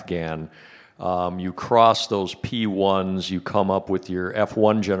Afghan. You cross those P1s, you come up with your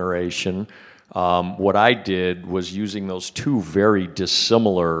F1 generation. What I did was using those two very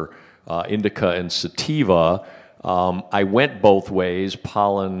dissimilar indica and sativa. I went both ways,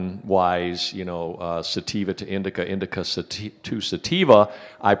 pollen-wise, sativa to indica, indica to sativa.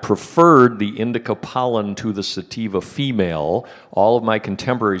 I preferred the indica pollen to the sativa female. All of my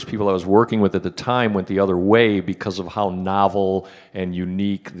contemporaries, people I was working with at the time, went the other way because of how novel and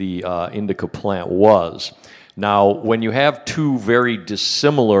unique the indica plant was. Now, when you have two very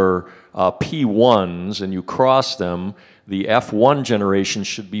dissimilar P1s and you cross them, the F1 generation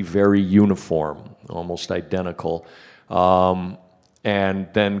should be very uniform, almost identical. And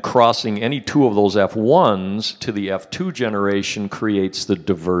then crossing any two of those F1s to the F2 generation creates the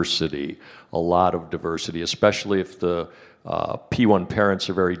diversity, a lot of diversity, especially if the P1 parents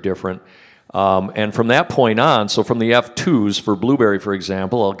are very different. And from that point on, so from the F2s for blueberry, for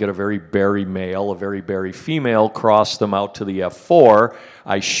example, I'll get a very berry male, a very berry female, cross them out to the F4.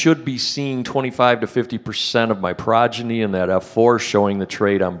 I should be seeing 25 to 50% of my progeny in that F4 showing the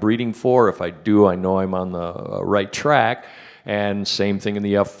trait I'm breeding for. If I do, I know I'm on the right track. And same thing in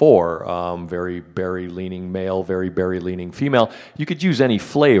the F4, very berry-leaning male, very berry-leaning female. You could use any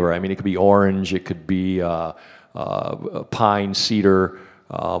flavor. I mean, it could be orange, it could be pine, cedar.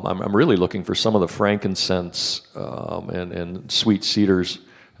 I'm really looking for some of the frankincense and sweet cedars,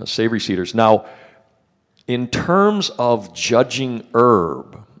 savory cedars. Now, in terms of judging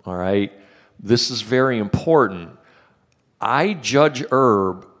herb, all right, this is very important. I judge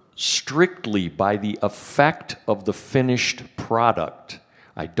herb strictly by the effect of the finished product.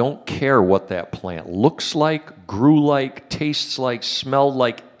 I don't care what that plant looks like, grew like, tastes like, smelled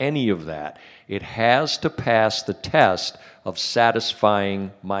like, any of that. It has to pass the test of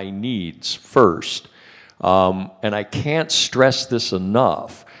satisfying my needs first. And I can't stress this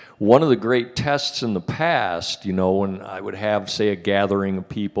enough. One of the great tests in the past, you know, when I would have, say, a gathering of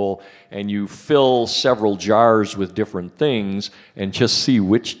people and you fill several jars with different things and just see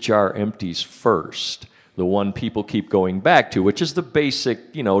which jar empties first, the one people keep going back to, which is the basic,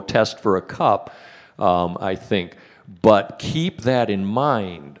 you know, test for a cup, I think. But keep that in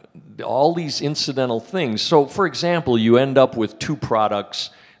mind, all these incidental things. So, for example, you end up with two products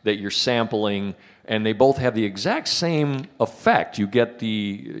that you're sampling and they both have the exact same effect. You get the,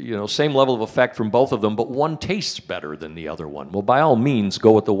 you know, same level of effect from both of them, but one tastes better than the other one. Well, by all means,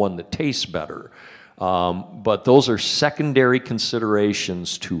 go with the one that tastes better. But those are secondary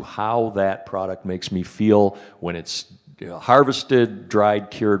considerations to how that product makes me feel when it's, you know, harvested,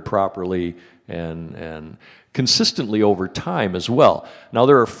 dried, cured properly, and consistently over time as well. Now,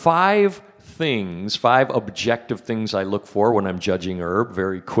 there are five objective things I look for when I'm judging herb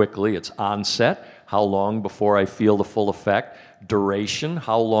very quickly. It's onset, how long before I feel the full effect; duration,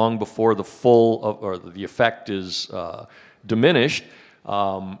 how long before the the effect is diminished;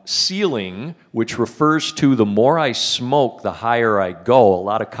 sealing, which refers to the more I smoke, the higher I go. A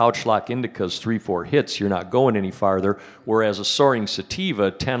lot of couch lock indicas, 3-4 hits, you're not going any farther, whereas a soaring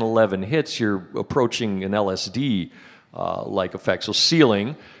sativa, 10-11 hits, you're approaching an LSD like effect. So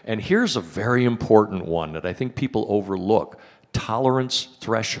sealing, and here's a very important one that I think people overlook: tolerance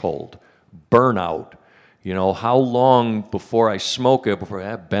threshold, burnout. You know, how long before I smoke it, before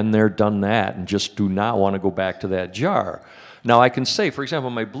I've been there, done that, and just do not want to go back to that jar. Now, I can say, for example,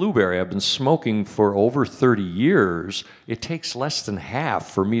 my blueberry, I've been smoking for over 30 years. It takes less than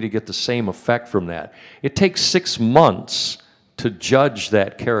half for me to get the same effect from that. It takes 6 months to judge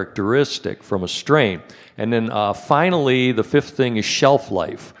that characteristic from a strain. And then finally, the fifth thing is shelf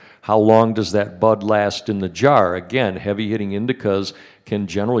life. How long does that bud last in the jar? Again, heavy-hitting indicas can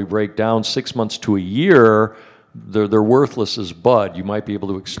generally break down 6 months to a year. They're worthless as bud. You might be able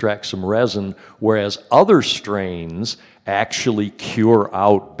to extract some resin, whereas other strains actually cure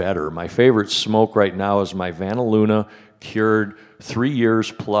out better. My favorite smoke right now is my Vanna Luna, cured 3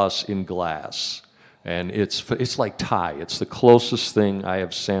 years plus in glass. And it's like Thai. It's the closest thing I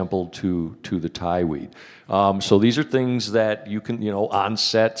have sampled to the Thai weed. So these are things that you can, you know,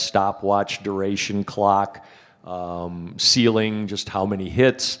 onset, stopwatch, duration, clock, sealing, just how many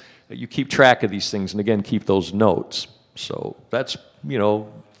hits. You keep track of these things, and again, keep those notes. So that's, you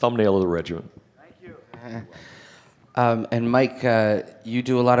know, thumbnail of the regimen. Thank you. And Mike, you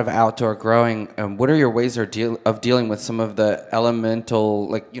do a lot of outdoor growing. What are your ways of dealing with some of the elemental,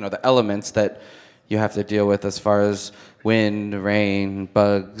 like, you know, the elements that you have to deal with as far as wind, rain,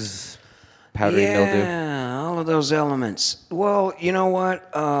 bugs, powdery mildew? Yeah, all of those elements. Well, you know what?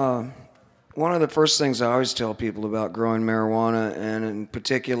 One of the first things I always tell people about growing marijuana, and in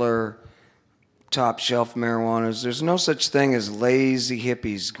particular top shelf marijuana, is there's no such thing as lazy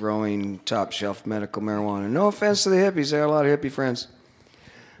hippies growing top shelf medical marijuana. No offense to the hippies, I got a lot of hippie friends.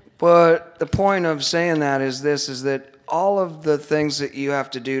 But the point of saying that is this, is that all of the things that you have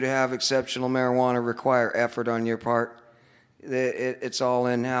to do to have exceptional marijuana require effort on your part. It's all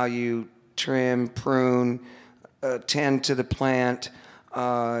in how you trim, prune, tend to the plant.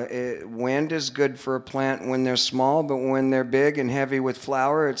 Wind is good for a plant when they're small, but when they're big and heavy with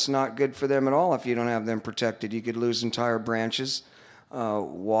flower, it's not good for them at all if you don't have them protected. You could lose entire branches.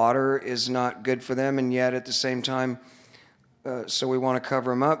 Water is not good for them, and yet at the same time, so we want to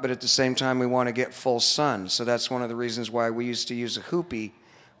cover them up, but at the same time we want to get full sun. So that's one of the reasons why we used to use a hoopie,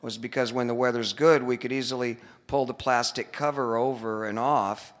 was because when the weather's good, we could easily pull the plastic cover over and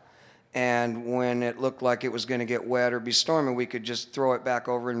off, and when it looked like it was going to get wet or be stormy, we could just throw it back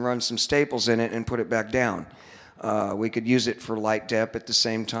over and run some staples in it and put it back down. We could use it for light dep at the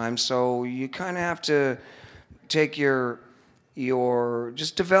same time. So you kind of have to take your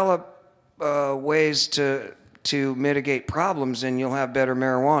just develop ways to mitigate problems, and you'll have better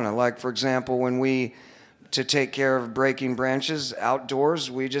marijuana. Like, for example, to take care of breaking branches outdoors,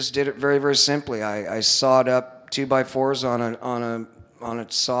 we just did it very, very simply. I sawed up 2x4s on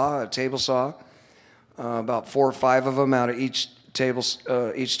a saw, a table saw, about 4 or 5 of them out of each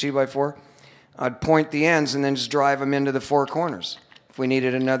 2x4. I'd point the ends and then just drive them into the 4 corners. If we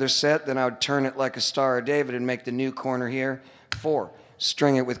needed another set, then I would turn it like a Star of David and make the new corner here 4.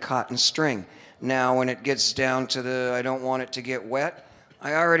 String it with cotton string. Now, when it gets down to I don't want it to get wet,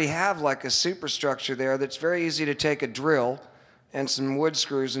 I already have like a superstructure there that's very easy to take a drill and some wood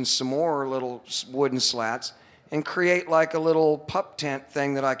screws and some more little wooden slats and create like a little pup tent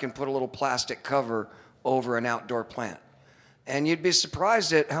thing that I can put a little plastic cover over an outdoor plant. And you'd be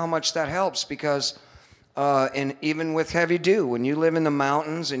surprised at how much that helps, because and even with heavy dew, when you live in the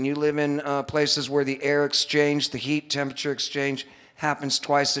mountains and you live in places where the air exchange, the heat temperature exchange happens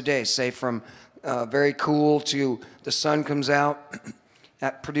twice a day, say from very cool to the sun comes out,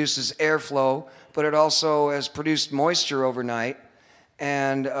 that produces airflow, but it also has produced moisture overnight.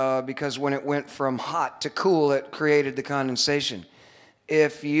 And because when it went from hot to cool, it created the condensation.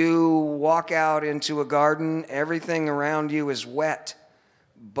 If you walk out into a garden, everything around you is wet,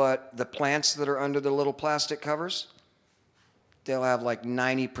 but the plants that are under the little plastic covers, they'll have like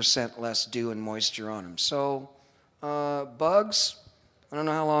 90% less dew and moisture on them. So bugs, I don't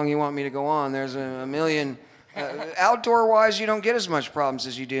know how long you want me to go on. There's a million. Outdoor-wise, you don't get as much problems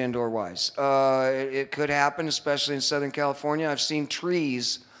as you do indoor-wise. It could happen, especially in Southern California. I've seen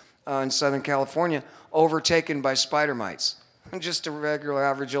trees in Southern California overtaken by spider mites. Just a regular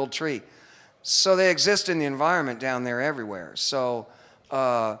average old tree. So they exist in the environment down there everywhere. So,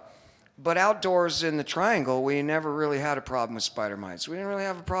 but outdoors in the Triangle, we never really had a problem with spider mites. We didn't really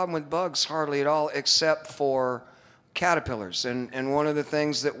have a problem with bugs hardly at all, except for caterpillars. And one of the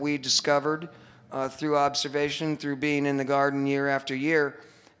things that we discovered through observation, through being in the garden year after year,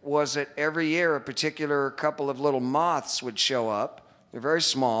 was that every year a particular couple of little moths would show up. They're very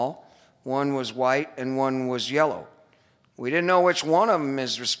small. One was white and one was yellow. We didn't know which one of them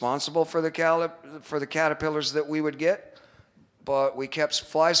is responsible for the caterpillars that we would get, but we kept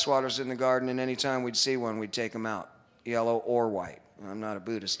fly swatters in the garden, and anytime we'd see one, we'd take them out, yellow or white. I'm not a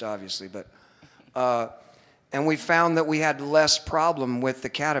Buddhist, obviously, but and we found that we had less problem with the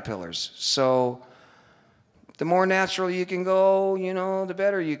caterpillars. So the more natural you can go, the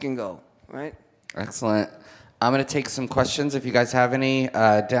better you can go, right? Excellent. I'm going to take some questions if you guys have any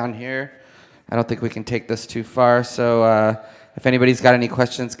down here. I don't think we can take this too far, so if anybody's got any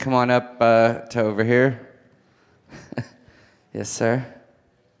questions, come on up to over here. Yes, sir.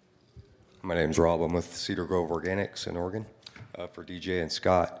 My name's Rob. I'm with Cedar Grove Organics in Oregon for DJ and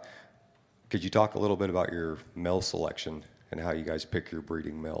Scott. Could you talk a little bit about your male selection and how you guys pick your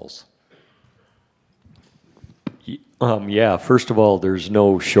breeding males? Yeah, first of all, there's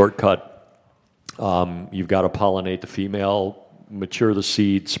no shortcut. You've got to pollinate the female, mature the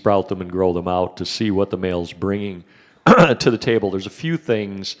seed, sprout them, and grow them out to see what the male's bringing to the table. There's a few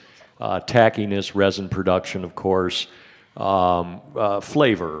things, tackiness, resin production, of course,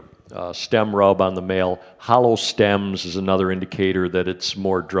 flavor, stem rub on the male. Hollow stems is another indicator that it's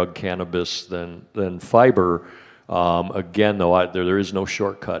more drug cannabis than fiber. Again, though, there is no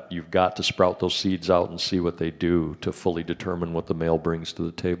shortcut. You've got to sprout those seeds out and see what they do to fully determine what the male brings to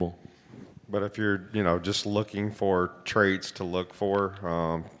the table. But if you're, just looking for traits to look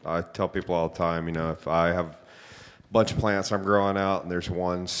for, I tell people all the time, if I have a bunch of plants I'm growing out and there's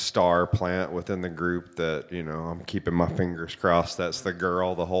one star plant within the group that, I'm keeping my fingers crossed that's the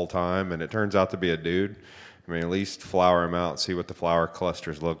girl the whole time, and it turns out to be a dude, at least flower them out and see what the flower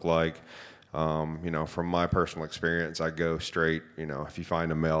clusters look like. From my personal experience, I go straight, if you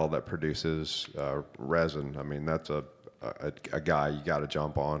find a male that produces resin, that's a guy you got to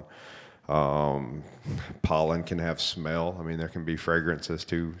jump on. Pollen can have smell. There can be fragrances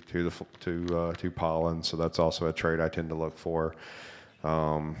to pollen, so that's also a trait I tend to look for.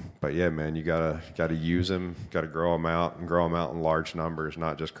 But yeah, man, you gotta use them, gotta grow them out, and grow them out in large numbers,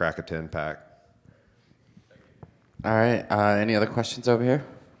 not just crack a 10-pack. All right. Any other questions over here?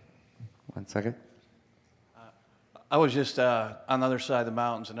 1 second. I was just on the other side of the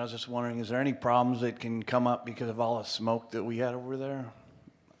mountains, and I was just wondering, is there any problems that can come up because of all the smoke that we had over there?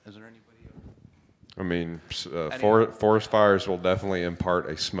 Is there anybody? Forest fires will definitely impart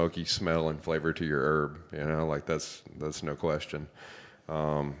a smoky smell and flavor to your herb. That's no question.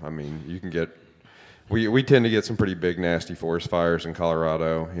 You can get We tend to get some pretty big, nasty forest fires in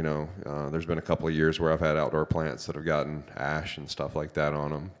Colorado. There's been a couple of years where I've had outdoor plants that have gotten ash and stuff like that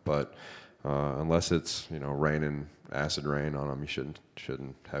on them. But unless it's raining acid rain on them, you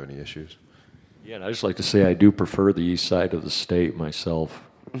shouldn't have any issues. Yeah, and I just like to say I do prefer the east side of the state myself.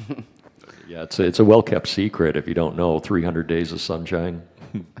 Yeah, it's a well-kept secret if you don't know. 300 days of sunshine.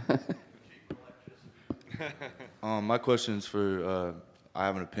 My question's for, I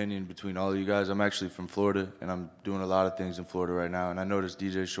have an opinion between all of you guys. I'm actually from Florida, and I'm doing a lot of things in Florida right now. And I noticed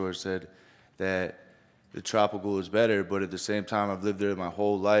DJ Shore said that the tropical is better, but at the same time, I've lived there my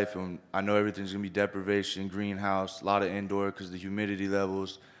whole life, and I know everything's going to be deprivation, greenhouse, a lot of indoor because of the humidity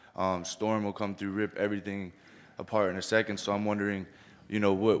levels. Storm will come through, rip everything apart in a second. So I'm wondering,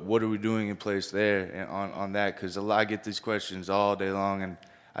 what are we doing in place there and on that? Because I get these questions all day long, and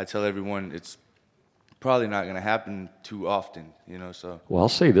I tell everyone it's probably not going to happen too often, so. Well, I'll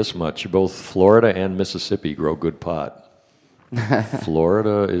say this much. Both Florida and Mississippi grow good pot.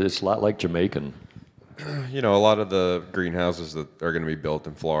 Florida, it's a lot like Jamaican. A lot of the greenhouses that are going to be built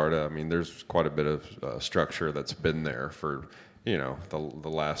in Florida, I mean, there's quite a bit of structure that's been there for, the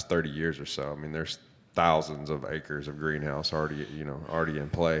last 30 years or so. I mean, there's thousands of acres of greenhouse already in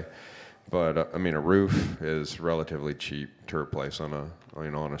play. But, a roof is relatively cheap to replace on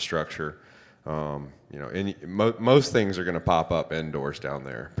a structure. Most things are going to pop up indoors down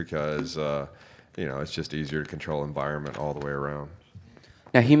there because, it's just easier to control environment all the way around.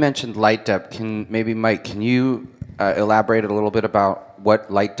 Now, he mentioned light dep. Mike, can you elaborate a little bit about what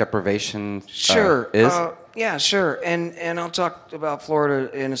light deprivation is? Yeah, sure. And I'll talk about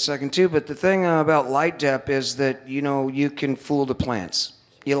Florida in a second, too. But the thing about light dep is that, you can fool the plants.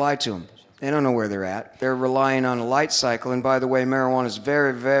 You lie to them. They don't know where they're at. They're relying on a light cycle. And by the way, marijuana is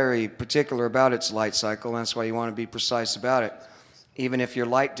very, very particular about its light cycle. That's why you want to be precise about it, even if you're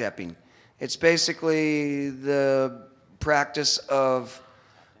light depping. It's basically the practice of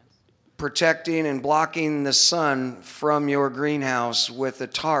protecting and blocking the sun from your greenhouse with a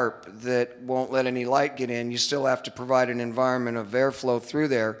tarp that won't let any light get in. You still have to provide an environment of airflow through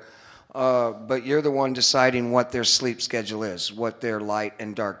there. But you're the one deciding what their sleep schedule is, what their light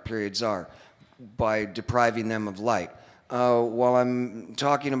and dark periods are, by depriving them of light. While I'm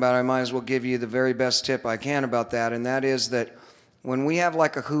talking about it, I might as well give you the very best tip I can about that, and that is that when we have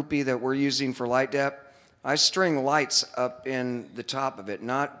like a hoopie that we're using for light dep, I string lights up in the top of it,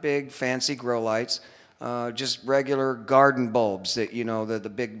 not big fancy grow lights, just regular garden bulbs that, the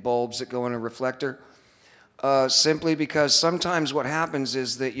big bulbs that go in a reflector. Simply because sometimes what happens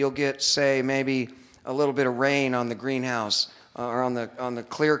is that you'll get, say, maybe a little bit of rain on the greenhouse or on the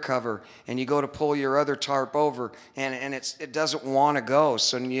clear cover, and you go to pull your other tarp over, and it doesn't want to go,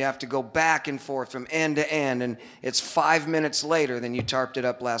 so you have to go back and forth from end to end, and it's 5 minutes later than you tarped it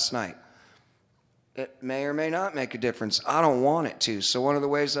up last night. It may or may not make a difference. I don't want it to. So one of the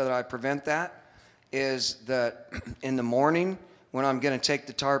ways that I prevent that is that in the morning when I'm going to take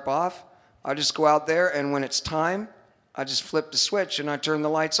the tarp off, I just go out there, and when it's time, I just flip the switch and I turn the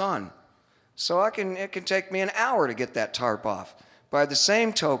lights on. So it can take me an hour to get that tarp off. By the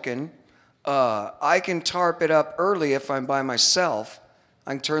same token, I can tarp it up early if I'm by myself.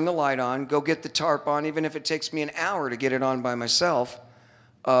 I can turn the light on, go get the tarp on, even if it takes me an hour to get it on by myself.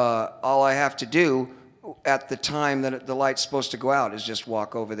 All I have to do at the time that the light's supposed to go out is just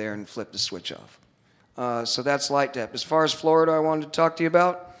walk over there and flip the switch off. So that's light dep. As far as Florida, I wanted to talk to you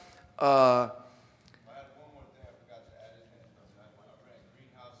about.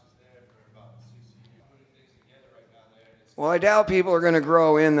 Well, I doubt people are going to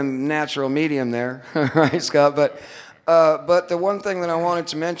grow in the natural medium there, right, Scott? But the one thing that I wanted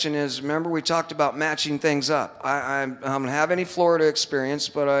to mention is, remember we talked about matching things up. I don't have any Florida experience,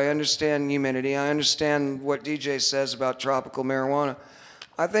 but I understand humidity. I understand what DJ says about tropical marijuana.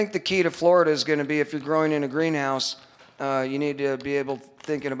 I think the key to Florida is going to be, if you're growing in a greenhouse, you need to be able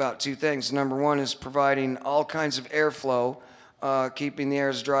thinking about two things. Number one is providing all kinds of airflow, keeping the air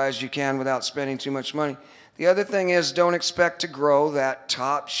as dry as you can without spending too much money. The other thing is, don't expect to grow that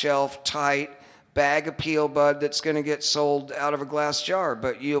top shelf tight bag of peel bud that's going to get sold out of a glass jar,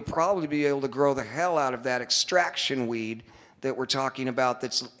 but you'll probably be able to grow the hell out of that extraction weed that we're talking about,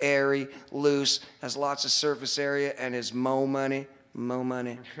 that's airy, loose, has lots of surface area, and is mo money.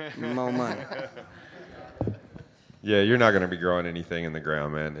 Yeah, you're not going to be growing anything in the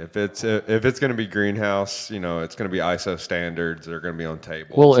ground, man. If it's going to be greenhouse, it's going to be ISO standards. They're going to be on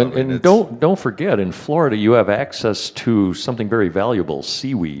tables. Well, and don't forget, in Florida, you have access to something very valuable,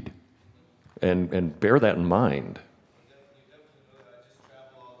 seaweed, and bear that in mind.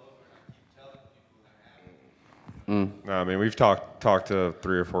 No, I mean, we've talked to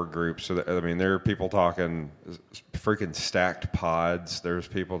 3 or 4 groups. So I mean, there are people talking freaking stacked pods. There's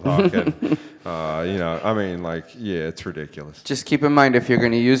people talking, I mean, like, yeah, it's ridiculous. Just keep in mind, if you're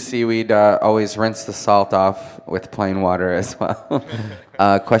going to use seaweed, always rinse the salt off with plain water as well.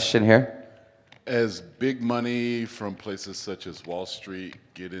 Question here. As big money from places such as Wall Street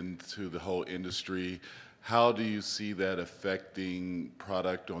get into the whole industry, how do you see that affecting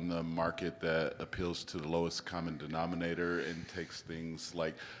product on the market that appeals to the lowest common denominator and takes things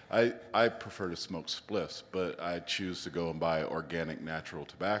like, I prefer to smoke spliffs, but I choose to go and buy organic natural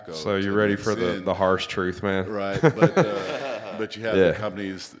tobacco. So you ready for the harsh truth, man? Right, but you have the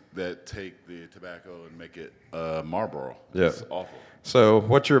companies that take the tobacco and make it Marlboro. It's awful. So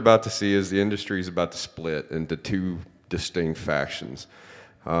what you're about to see is the industry is about to split into 2 distinct factions.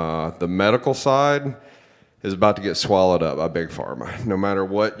 The medical side is about to get swallowed up by Big Pharma. No matter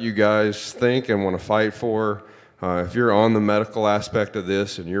what you guys think and want to fight for, if you're on the medical aspect of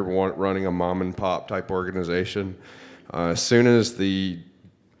this and you're running a mom and pop type organization, as soon as the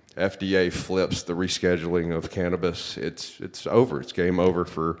FDA flips the rescheduling of cannabis, it's over. It's game over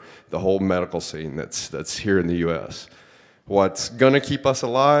for the whole medical scene that's here in the U.S. What's going to keep us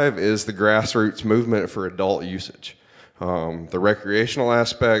alive is the grassroots movement for adult usage. The recreational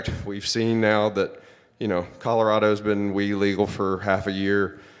aspect, we've seen now that, Colorado's been weed legal for half a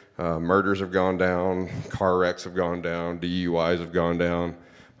year. Murders have gone down, car wrecks have gone down, DUIs have gone down,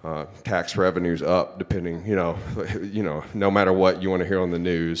 tax revenues up, depending, no matter what you want to hear on the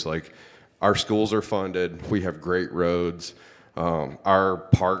news. Like, our schools are funded, we have great roads, our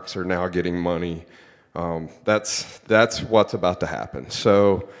parks are now getting money. That's what's about to happen.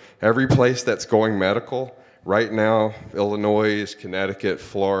 So every place that's going medical right now, Illinois, Connecticut,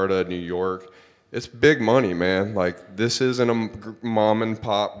 Florida, New York, it's big money, man. Like, this isn't a mom and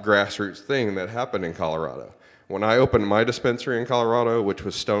pop grassroots thing that happened in Colorado. When I opened my dispensary in Colorado, which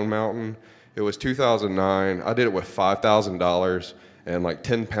was Stone Mountain, it was 2009. I did it with $5,000 and like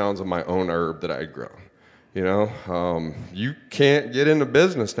 10 pounds of my own herb that I had grown. You can't get into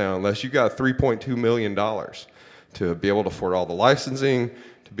business now unless you got $3.2 million to be able to afford all the licensing,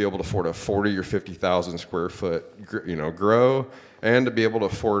 to be able to afford a 40 or 50,000 square foot, grow, and to be able to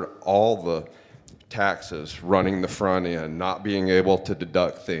afford all the taxes running the front end, not being able to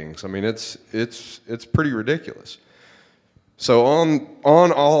deduct things. I mean, it's pretty ridiculous. So on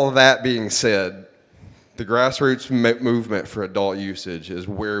all of that being said, the grassroots movement for adult usage is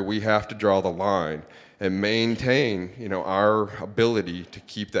where we have to draw the line and maintain, our ability to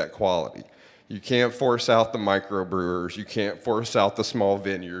keep that quality. You can't force out the microbrewers. You can't force out the small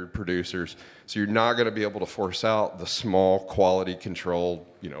vineyard producers. So you're not going to be able to force out the small quality controlled,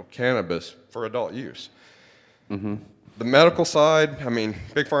 cannabis for adult use. Mm-hmm. The medical side, I mean,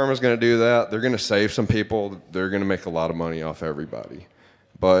 Big Pharma is going to do that. They're going to save some people. They're going to make a lot of money off everybody.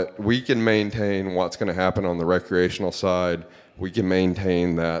 But we can maintain what's going to happen on the recreational side. We can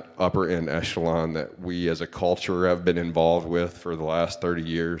maintain that upper end echelon that we as a culture have been involved with for the last 30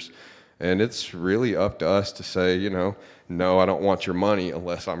 years. And it's really up to us to say, no, I don't want your money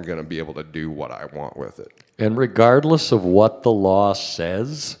unless I'm going to be able to do what I want with it. And regardless of what the law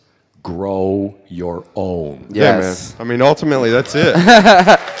says, grow your own. Yes. Yeah, man. I mean, ultimately, that's it.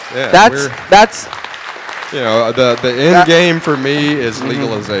 That's the end game for me is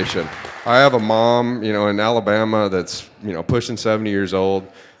legalization. I have a mom, in Alabama that's, pushing 70 years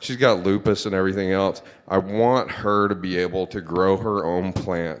old. She's got lupus and everything else. I want her to be able to grow her own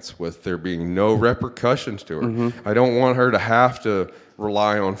plants with there being no repercussions to her. Mm-hmm. I don't want her to have to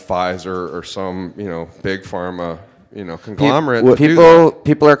rely on Pfizer or some, big pharma, conglomerate.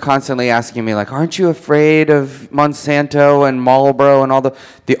 People are constantly asking me, like, aren't you afraid of Monsanto and Marlboro and all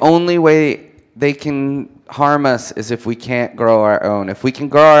the only way they can harm us is if we can't grow our own. If we can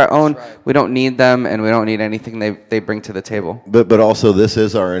grow our own, we don't need them, and we don't need anything they bring to the table. But also, this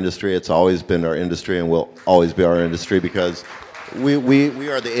is our industry. It's always been our industry and will always be our industry because we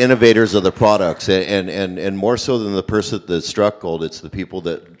are the innovators of the products, and more so than the person that struck gold, it's the people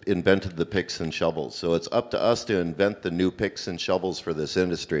that invented the picks and shovels. So it's up to us to invent the new picks and shovels for this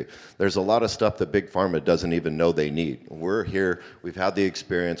industry. There's a lot of stuff that Big Pharma doesn't even know they need. We're here, we've had the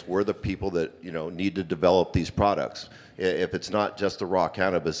experience, we're the people that need to develop these products. If it's not just the raw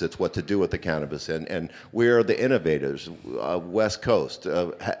cannabis, it's what to do with the cannabis. And we are the innovators, West Coast,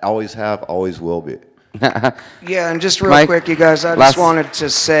 always have, always will be. Yeah, and just real quick, you guys, I just wanted to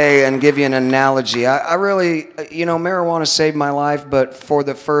say and give you an analogy. I really, marijuana saved my life, but for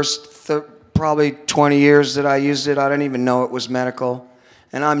the first probably 20 years that I used it, I didn't even know it was medical.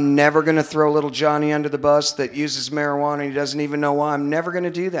 And I'm never going to throw little Johnny under the bus that uses marijuana and he doesn't even know why. I'm never going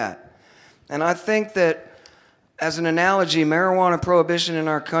to do that. And I think that as an analogy, marijuana prohibition in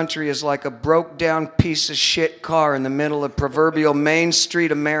our country is like a broke down piece of shit car in the middle of proverbial Main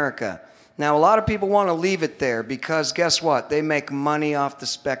Street America. Now, a lot of people want to leave it there because guess what? They make money off the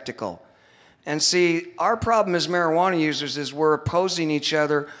spectacle. And see, our problem as marijuana users is we're opposing each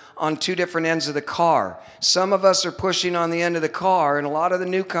other on two different ends of the car. Some of us are pushing on the end of the car, and a lot of the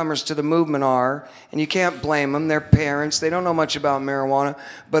newcomers to the movement are, and you can't blame them. They're parents. They don't know much about marijuana,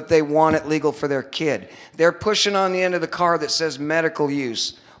 but they want it legal for their kid. They're pushing on the end of the car that says medical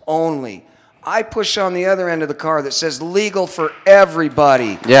use only. I push on the other end of the car that says legal for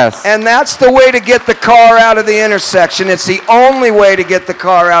everybody. Yes. And that's the way to get the car out of the intersection. It's the only way to get the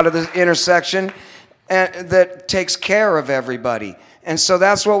car out of the intersection that takes care of everybody. And so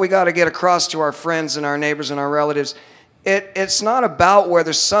that's what we got to get across to our friends and our neighbors and our relatives. It's not about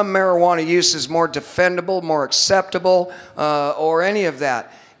whether some marijuana use is more defendable, more acceptable, or any of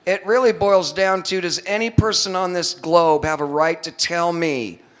that. It really boils down to, does any person on this globe have a right to tell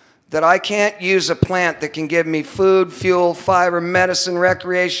me that I can't use a plant that can give me food, fuel, fiber, medicine,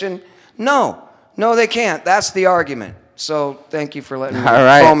 recreation? No. No, they can't. That's the argument. So thank you for letting me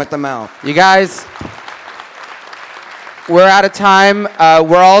foam at the mouth. You guys, we're out of time.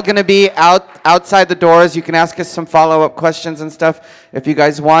 We're all going to be outside the doors. You can ask us some follow-up questions and stuff if you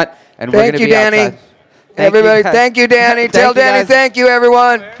guys want. And we're going to be Danny. outside. Everybody, thank you, Danny. Tell Danny guys. thank you,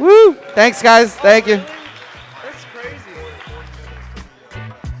 everyone. Woo! Thanks, guys. Thank you.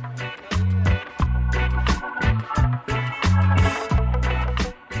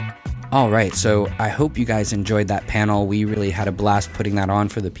 All right, so I hope you guys enjoyed that panel. We really had a blast putting that on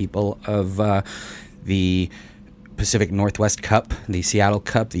for the people of the Pacific Northwest Cup, the Seattle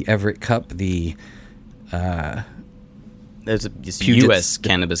Cup, the Everett Cup, the there's a Puget, U.S.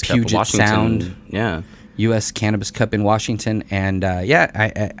 Cannabis Cup, Puget Washington. Sound, Yeah. U.S. Cannabis Cup in Washington, and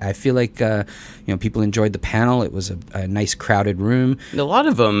I feel like people enjoyed the panel. It was a nice crowded room. A lot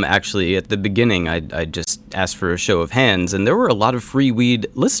of them, actually, at the beginning, I just asked for a show of hands, and there were a lot of free weed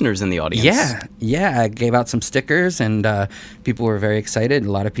listeners in the audience. Yeah, I gave out some stickers, and people were very excited.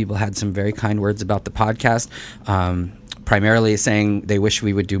 A lot of people had some very kind words about the podcast, primarily saying they wish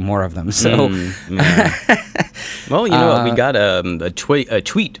we would do more of them. So, Well, you know what? We got a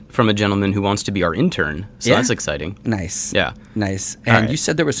tweet from a gentleman who wants to be our intern, so that's exciting. Nice. Yeah. Nice. And you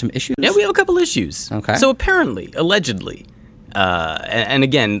said there were some issues? Yeah, we have a couple issues. Okay. So apparently, allegedly, and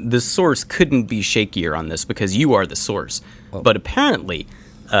again, the source couldn't be shakier on this because you are the source. Whoa. But apparently,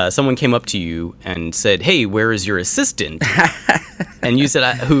 someone came up to you and said, "Hey, where is your assistant?" And you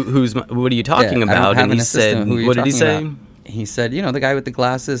said, what are you talking about?" And he said, "What did he say?" About? He said, the guy with the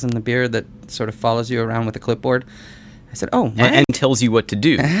glasses and the beard that sort of follows you around with a clipboard. I said, "Oh, Mike?" And tells you what to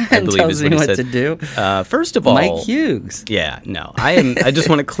do. I believe tells is what me he what said. to do. First of all, Mike Hughes. Yeah, no, I just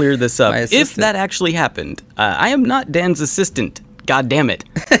want to clear this up. My If assistant. that actually happened, I am not Dan's assistant. God damn it!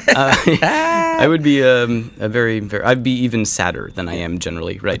 I would be I'd be even sadder than I am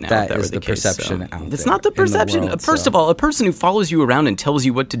generally right now. That if that is were the the case. perception out It's there not the in the perception. world, First so. of all, a person who follows you around and tells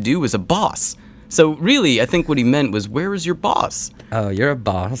you what to do is a boss. So really, I think what he meant was, where is your boss? Oh, you're a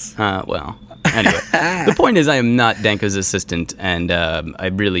boss. Well, anyway, the point is, I am not Danko's assistant, and I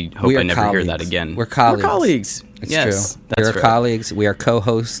really hope We are I never hear that colleagues. again. We're colleagues. We're colleagues. It's Yes, true. that's We're right. colleagues. We are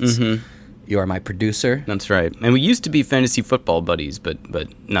co-hosts. Mm-hmm. You are my producer. That's right. And we used to be fantasy football buddies, but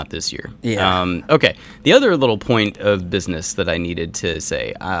not this year. Yeah. Okay. The other little point of business that I needed to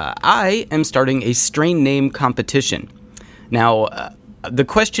say, I am starting a strain name competition. Now, the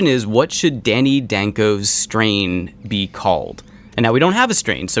question is, what should Danny Danko's strain be called? And now we don't have a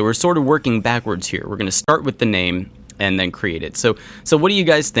strain, so we're sort of working backwards here. We're going to start with the name and then create it. So what do you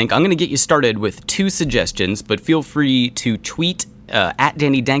guys think? I'm going to get you started with 2 suggestions, but feel free to tweet at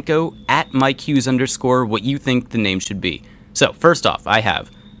Danny Danko, at Mike Hughes _ what you think the name should be. So first off, I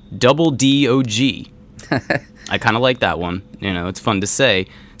have Double DOG. I kind of like that one. It's fun to say.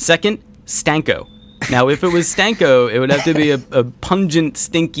 Second, Stanko. Now, if it was Stanko, it would have to be a pungent,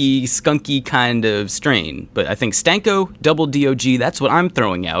 stinky, skunky kind of strain. But I think Stanko, Double DOG, that's what I'm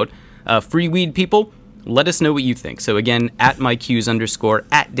throwing out. Free weed people, let us know what you think. So again, at Mike Hughes _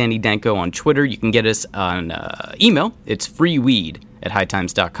 at Danny Danko on Twitter. You can get us on email. It's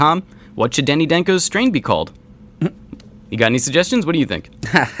freeweed@hightimes.com. What should Danny Danko's strain be called? You got any suggestions? What do you think?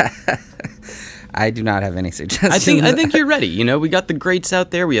 I do not have any suggestions. I think you're ready. We got the greats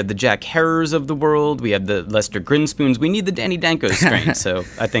out there. We have the Jack Herrers of the world. We have the Lester Grinspoons. We need the Danny Danko strain. So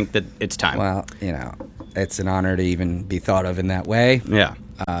I think that it's time. Well, it's an honor to even be thought of in that way. Yeah.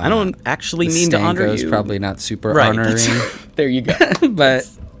 I don't actually mean to honor Stanko's you. Probably not super Right. honoring. There you go. But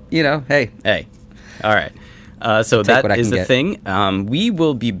hey. Hey. All right. So Take what that I is can the get. thing. We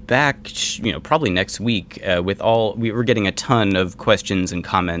will be back, probably next week with all. We're getting a ton of questions and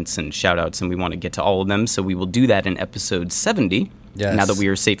comments and shout outs, and we want to get to all of them. So we will do that in episode 70. Yes. Now that we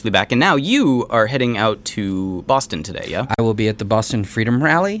are safely back. And now you are heading out to Boston today, yeah? I will be at the Boston Freedom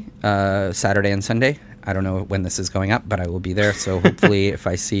Rally Saturday and Sunday. I don't know when this is going up, but I will be there. So hopefully if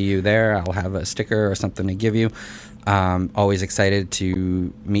I see you there, I'll have a sticker or something to give you. Always excited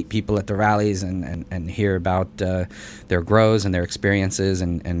to meet people at the rallies and hear about their grows and their experiences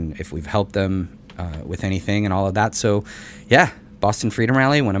and if we've helped them with anything and all of that. So, yeah, Boston Freedom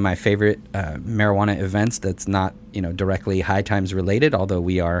Rally, one of my favorite marijuana events that's not, directly High Times related, although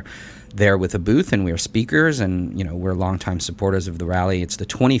we are there with a booth and we are speakers and, we're longtime supporters of the rally. It's the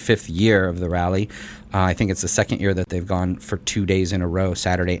 25th year of the rally. I think it's the second year that they've gone for 2 days in a row,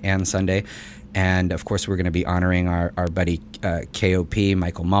 Saturday and Sunday. And, of course, we're going to be honoring our buddy KOP,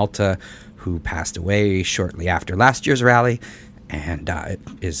 Michael Malta, who passed away shortly after last year's rally and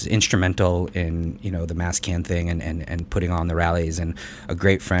is instrumental in, the mass can thing and putting on the rallies and a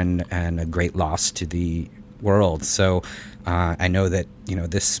great friend and a great loss to the world. So I know that,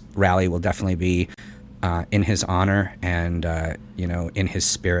 this rally will definitely be in his honor and, in his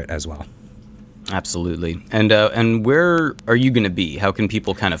spirit as well. Absolutely. And where are you going to be? How can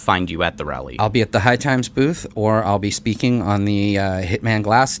people kind of find you at the rally? I'll be at the High Times booth, or I'll be speaking on the Hitman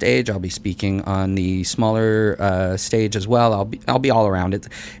Glass stage. I'll be speaking on the smaller stage as well. I'll be all around it.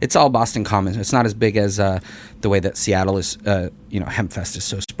 It's all Boston Commons. It's not as big as the way that Seattle is. Hempfest is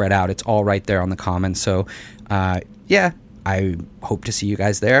so spread out. It's all right there on the Commons. So, yeah, I hope to see you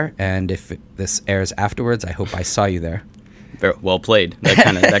guys there. And if this airs afterwards, I hope I saw you there. Very well played.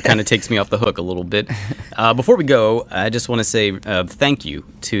 That kind of takes me off the hook a little bit. Before we go, I just want to say thank you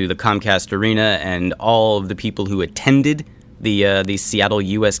to the Comcast Arena and all of the people who attended the Seattle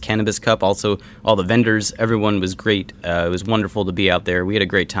U.S. Cannabis Cup. Also, all the vendors. Everyone was great. It was wonderful to be out there. We had a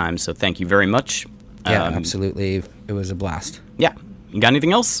great time. So thank you very much. Yeah, absolutely. It was a blast. Yeah. You got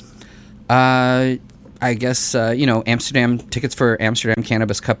anything else? I guess, Amsterdam tickets for Amsterdam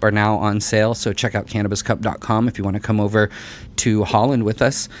Cannabis Cup are now on sale. So check out cannabiscup.com if you want to come over to Holland with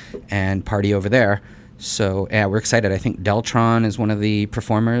us and party over there. So, yeah, we're excited. I think Deltron is one of the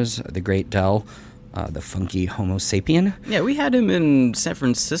performers, the great Del, the funky Homo sapien. Yeah, we had him in San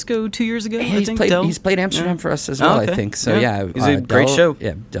Francisco 2 years ago, I think, Del. He's played Amsterdam for us as well, okay. I think. So, yeah. He's a great show.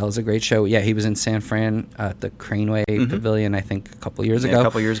 Yeah, Del's a great show. Yeah, he was in San Fran at the Craneway Pavilion, I think, a couple years ago. A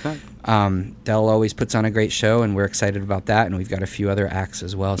couple years back. Del always puts on a great show, and we're excited about that. And we've got a few other acts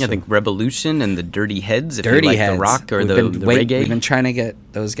as well. Yeah, I think Revolution and the Dirty Heads, if Dirty you like Heads. the rock or the reggae. We've been trying to get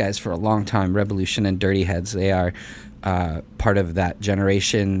those guys for a long time, Revolution and Dirty Heads. They are part of that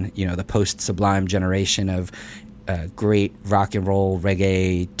generation, the post-Sublime generation of great rock and roll,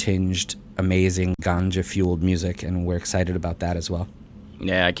 reggae-tinged, amazing ganja-fueled music, and we're excited about that as well.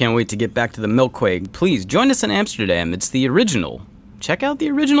 Yeah, I can't wait to get back to the Milkweed. Please, join us in Amsterdam. It's the original. Check out the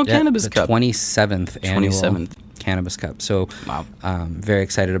original Cannabis Cup. 27th annual Cannabis Cup. So, wow. Very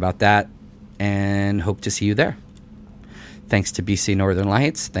excited about that and hope to see you there. Thanks to BC Northern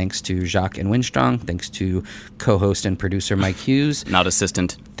Lights. Thanks to Jacques and Winstrong. Thanks to co-host and producer Mike Hughes. Not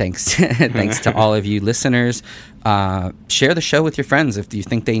assistant. Thanks to all of you listeners. Share the show with your friends if you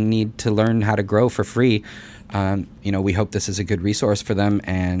think they need to learn how to grow for free. We hope this is a good resource for them.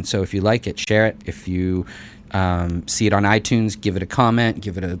 And so if you like it, share it. If you see it on iTunes, give it a comment,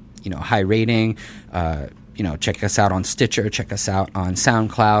 give it a high rating. Check us out on Stitcher, check us out on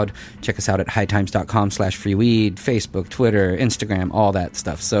SoundCloud, check us out at hightimes.com/freeweed, Facebook, Twitter, Instagram, all that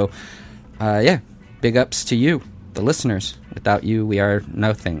stuff. So, big ups to you, the listeners. Without you, we are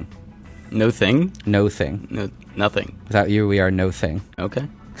nothing. No thing? No thing. No, nothing. Without you, we are no thing. Okay.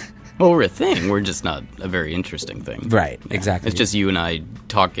 Well, we're a thing. We're just not a very interesting thing. Right, yeah. Exactly. It's just you and I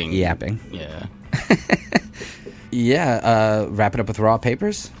talking. Yapping. Yeah. Yeah, wrap it up with raw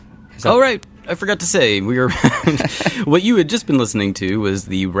papers. Oh, right. I forgot to say, we were what you had just been listening to was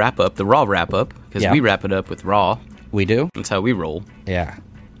the wrap-up, the raw wrap-up, because we wrap it up with raw. We do? That's how we roll. Yeah.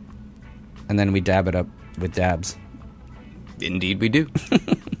 And then we dab it up with dabs. Indeed we do.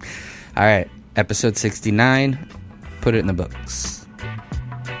 All right, episode 69. Put it in the books.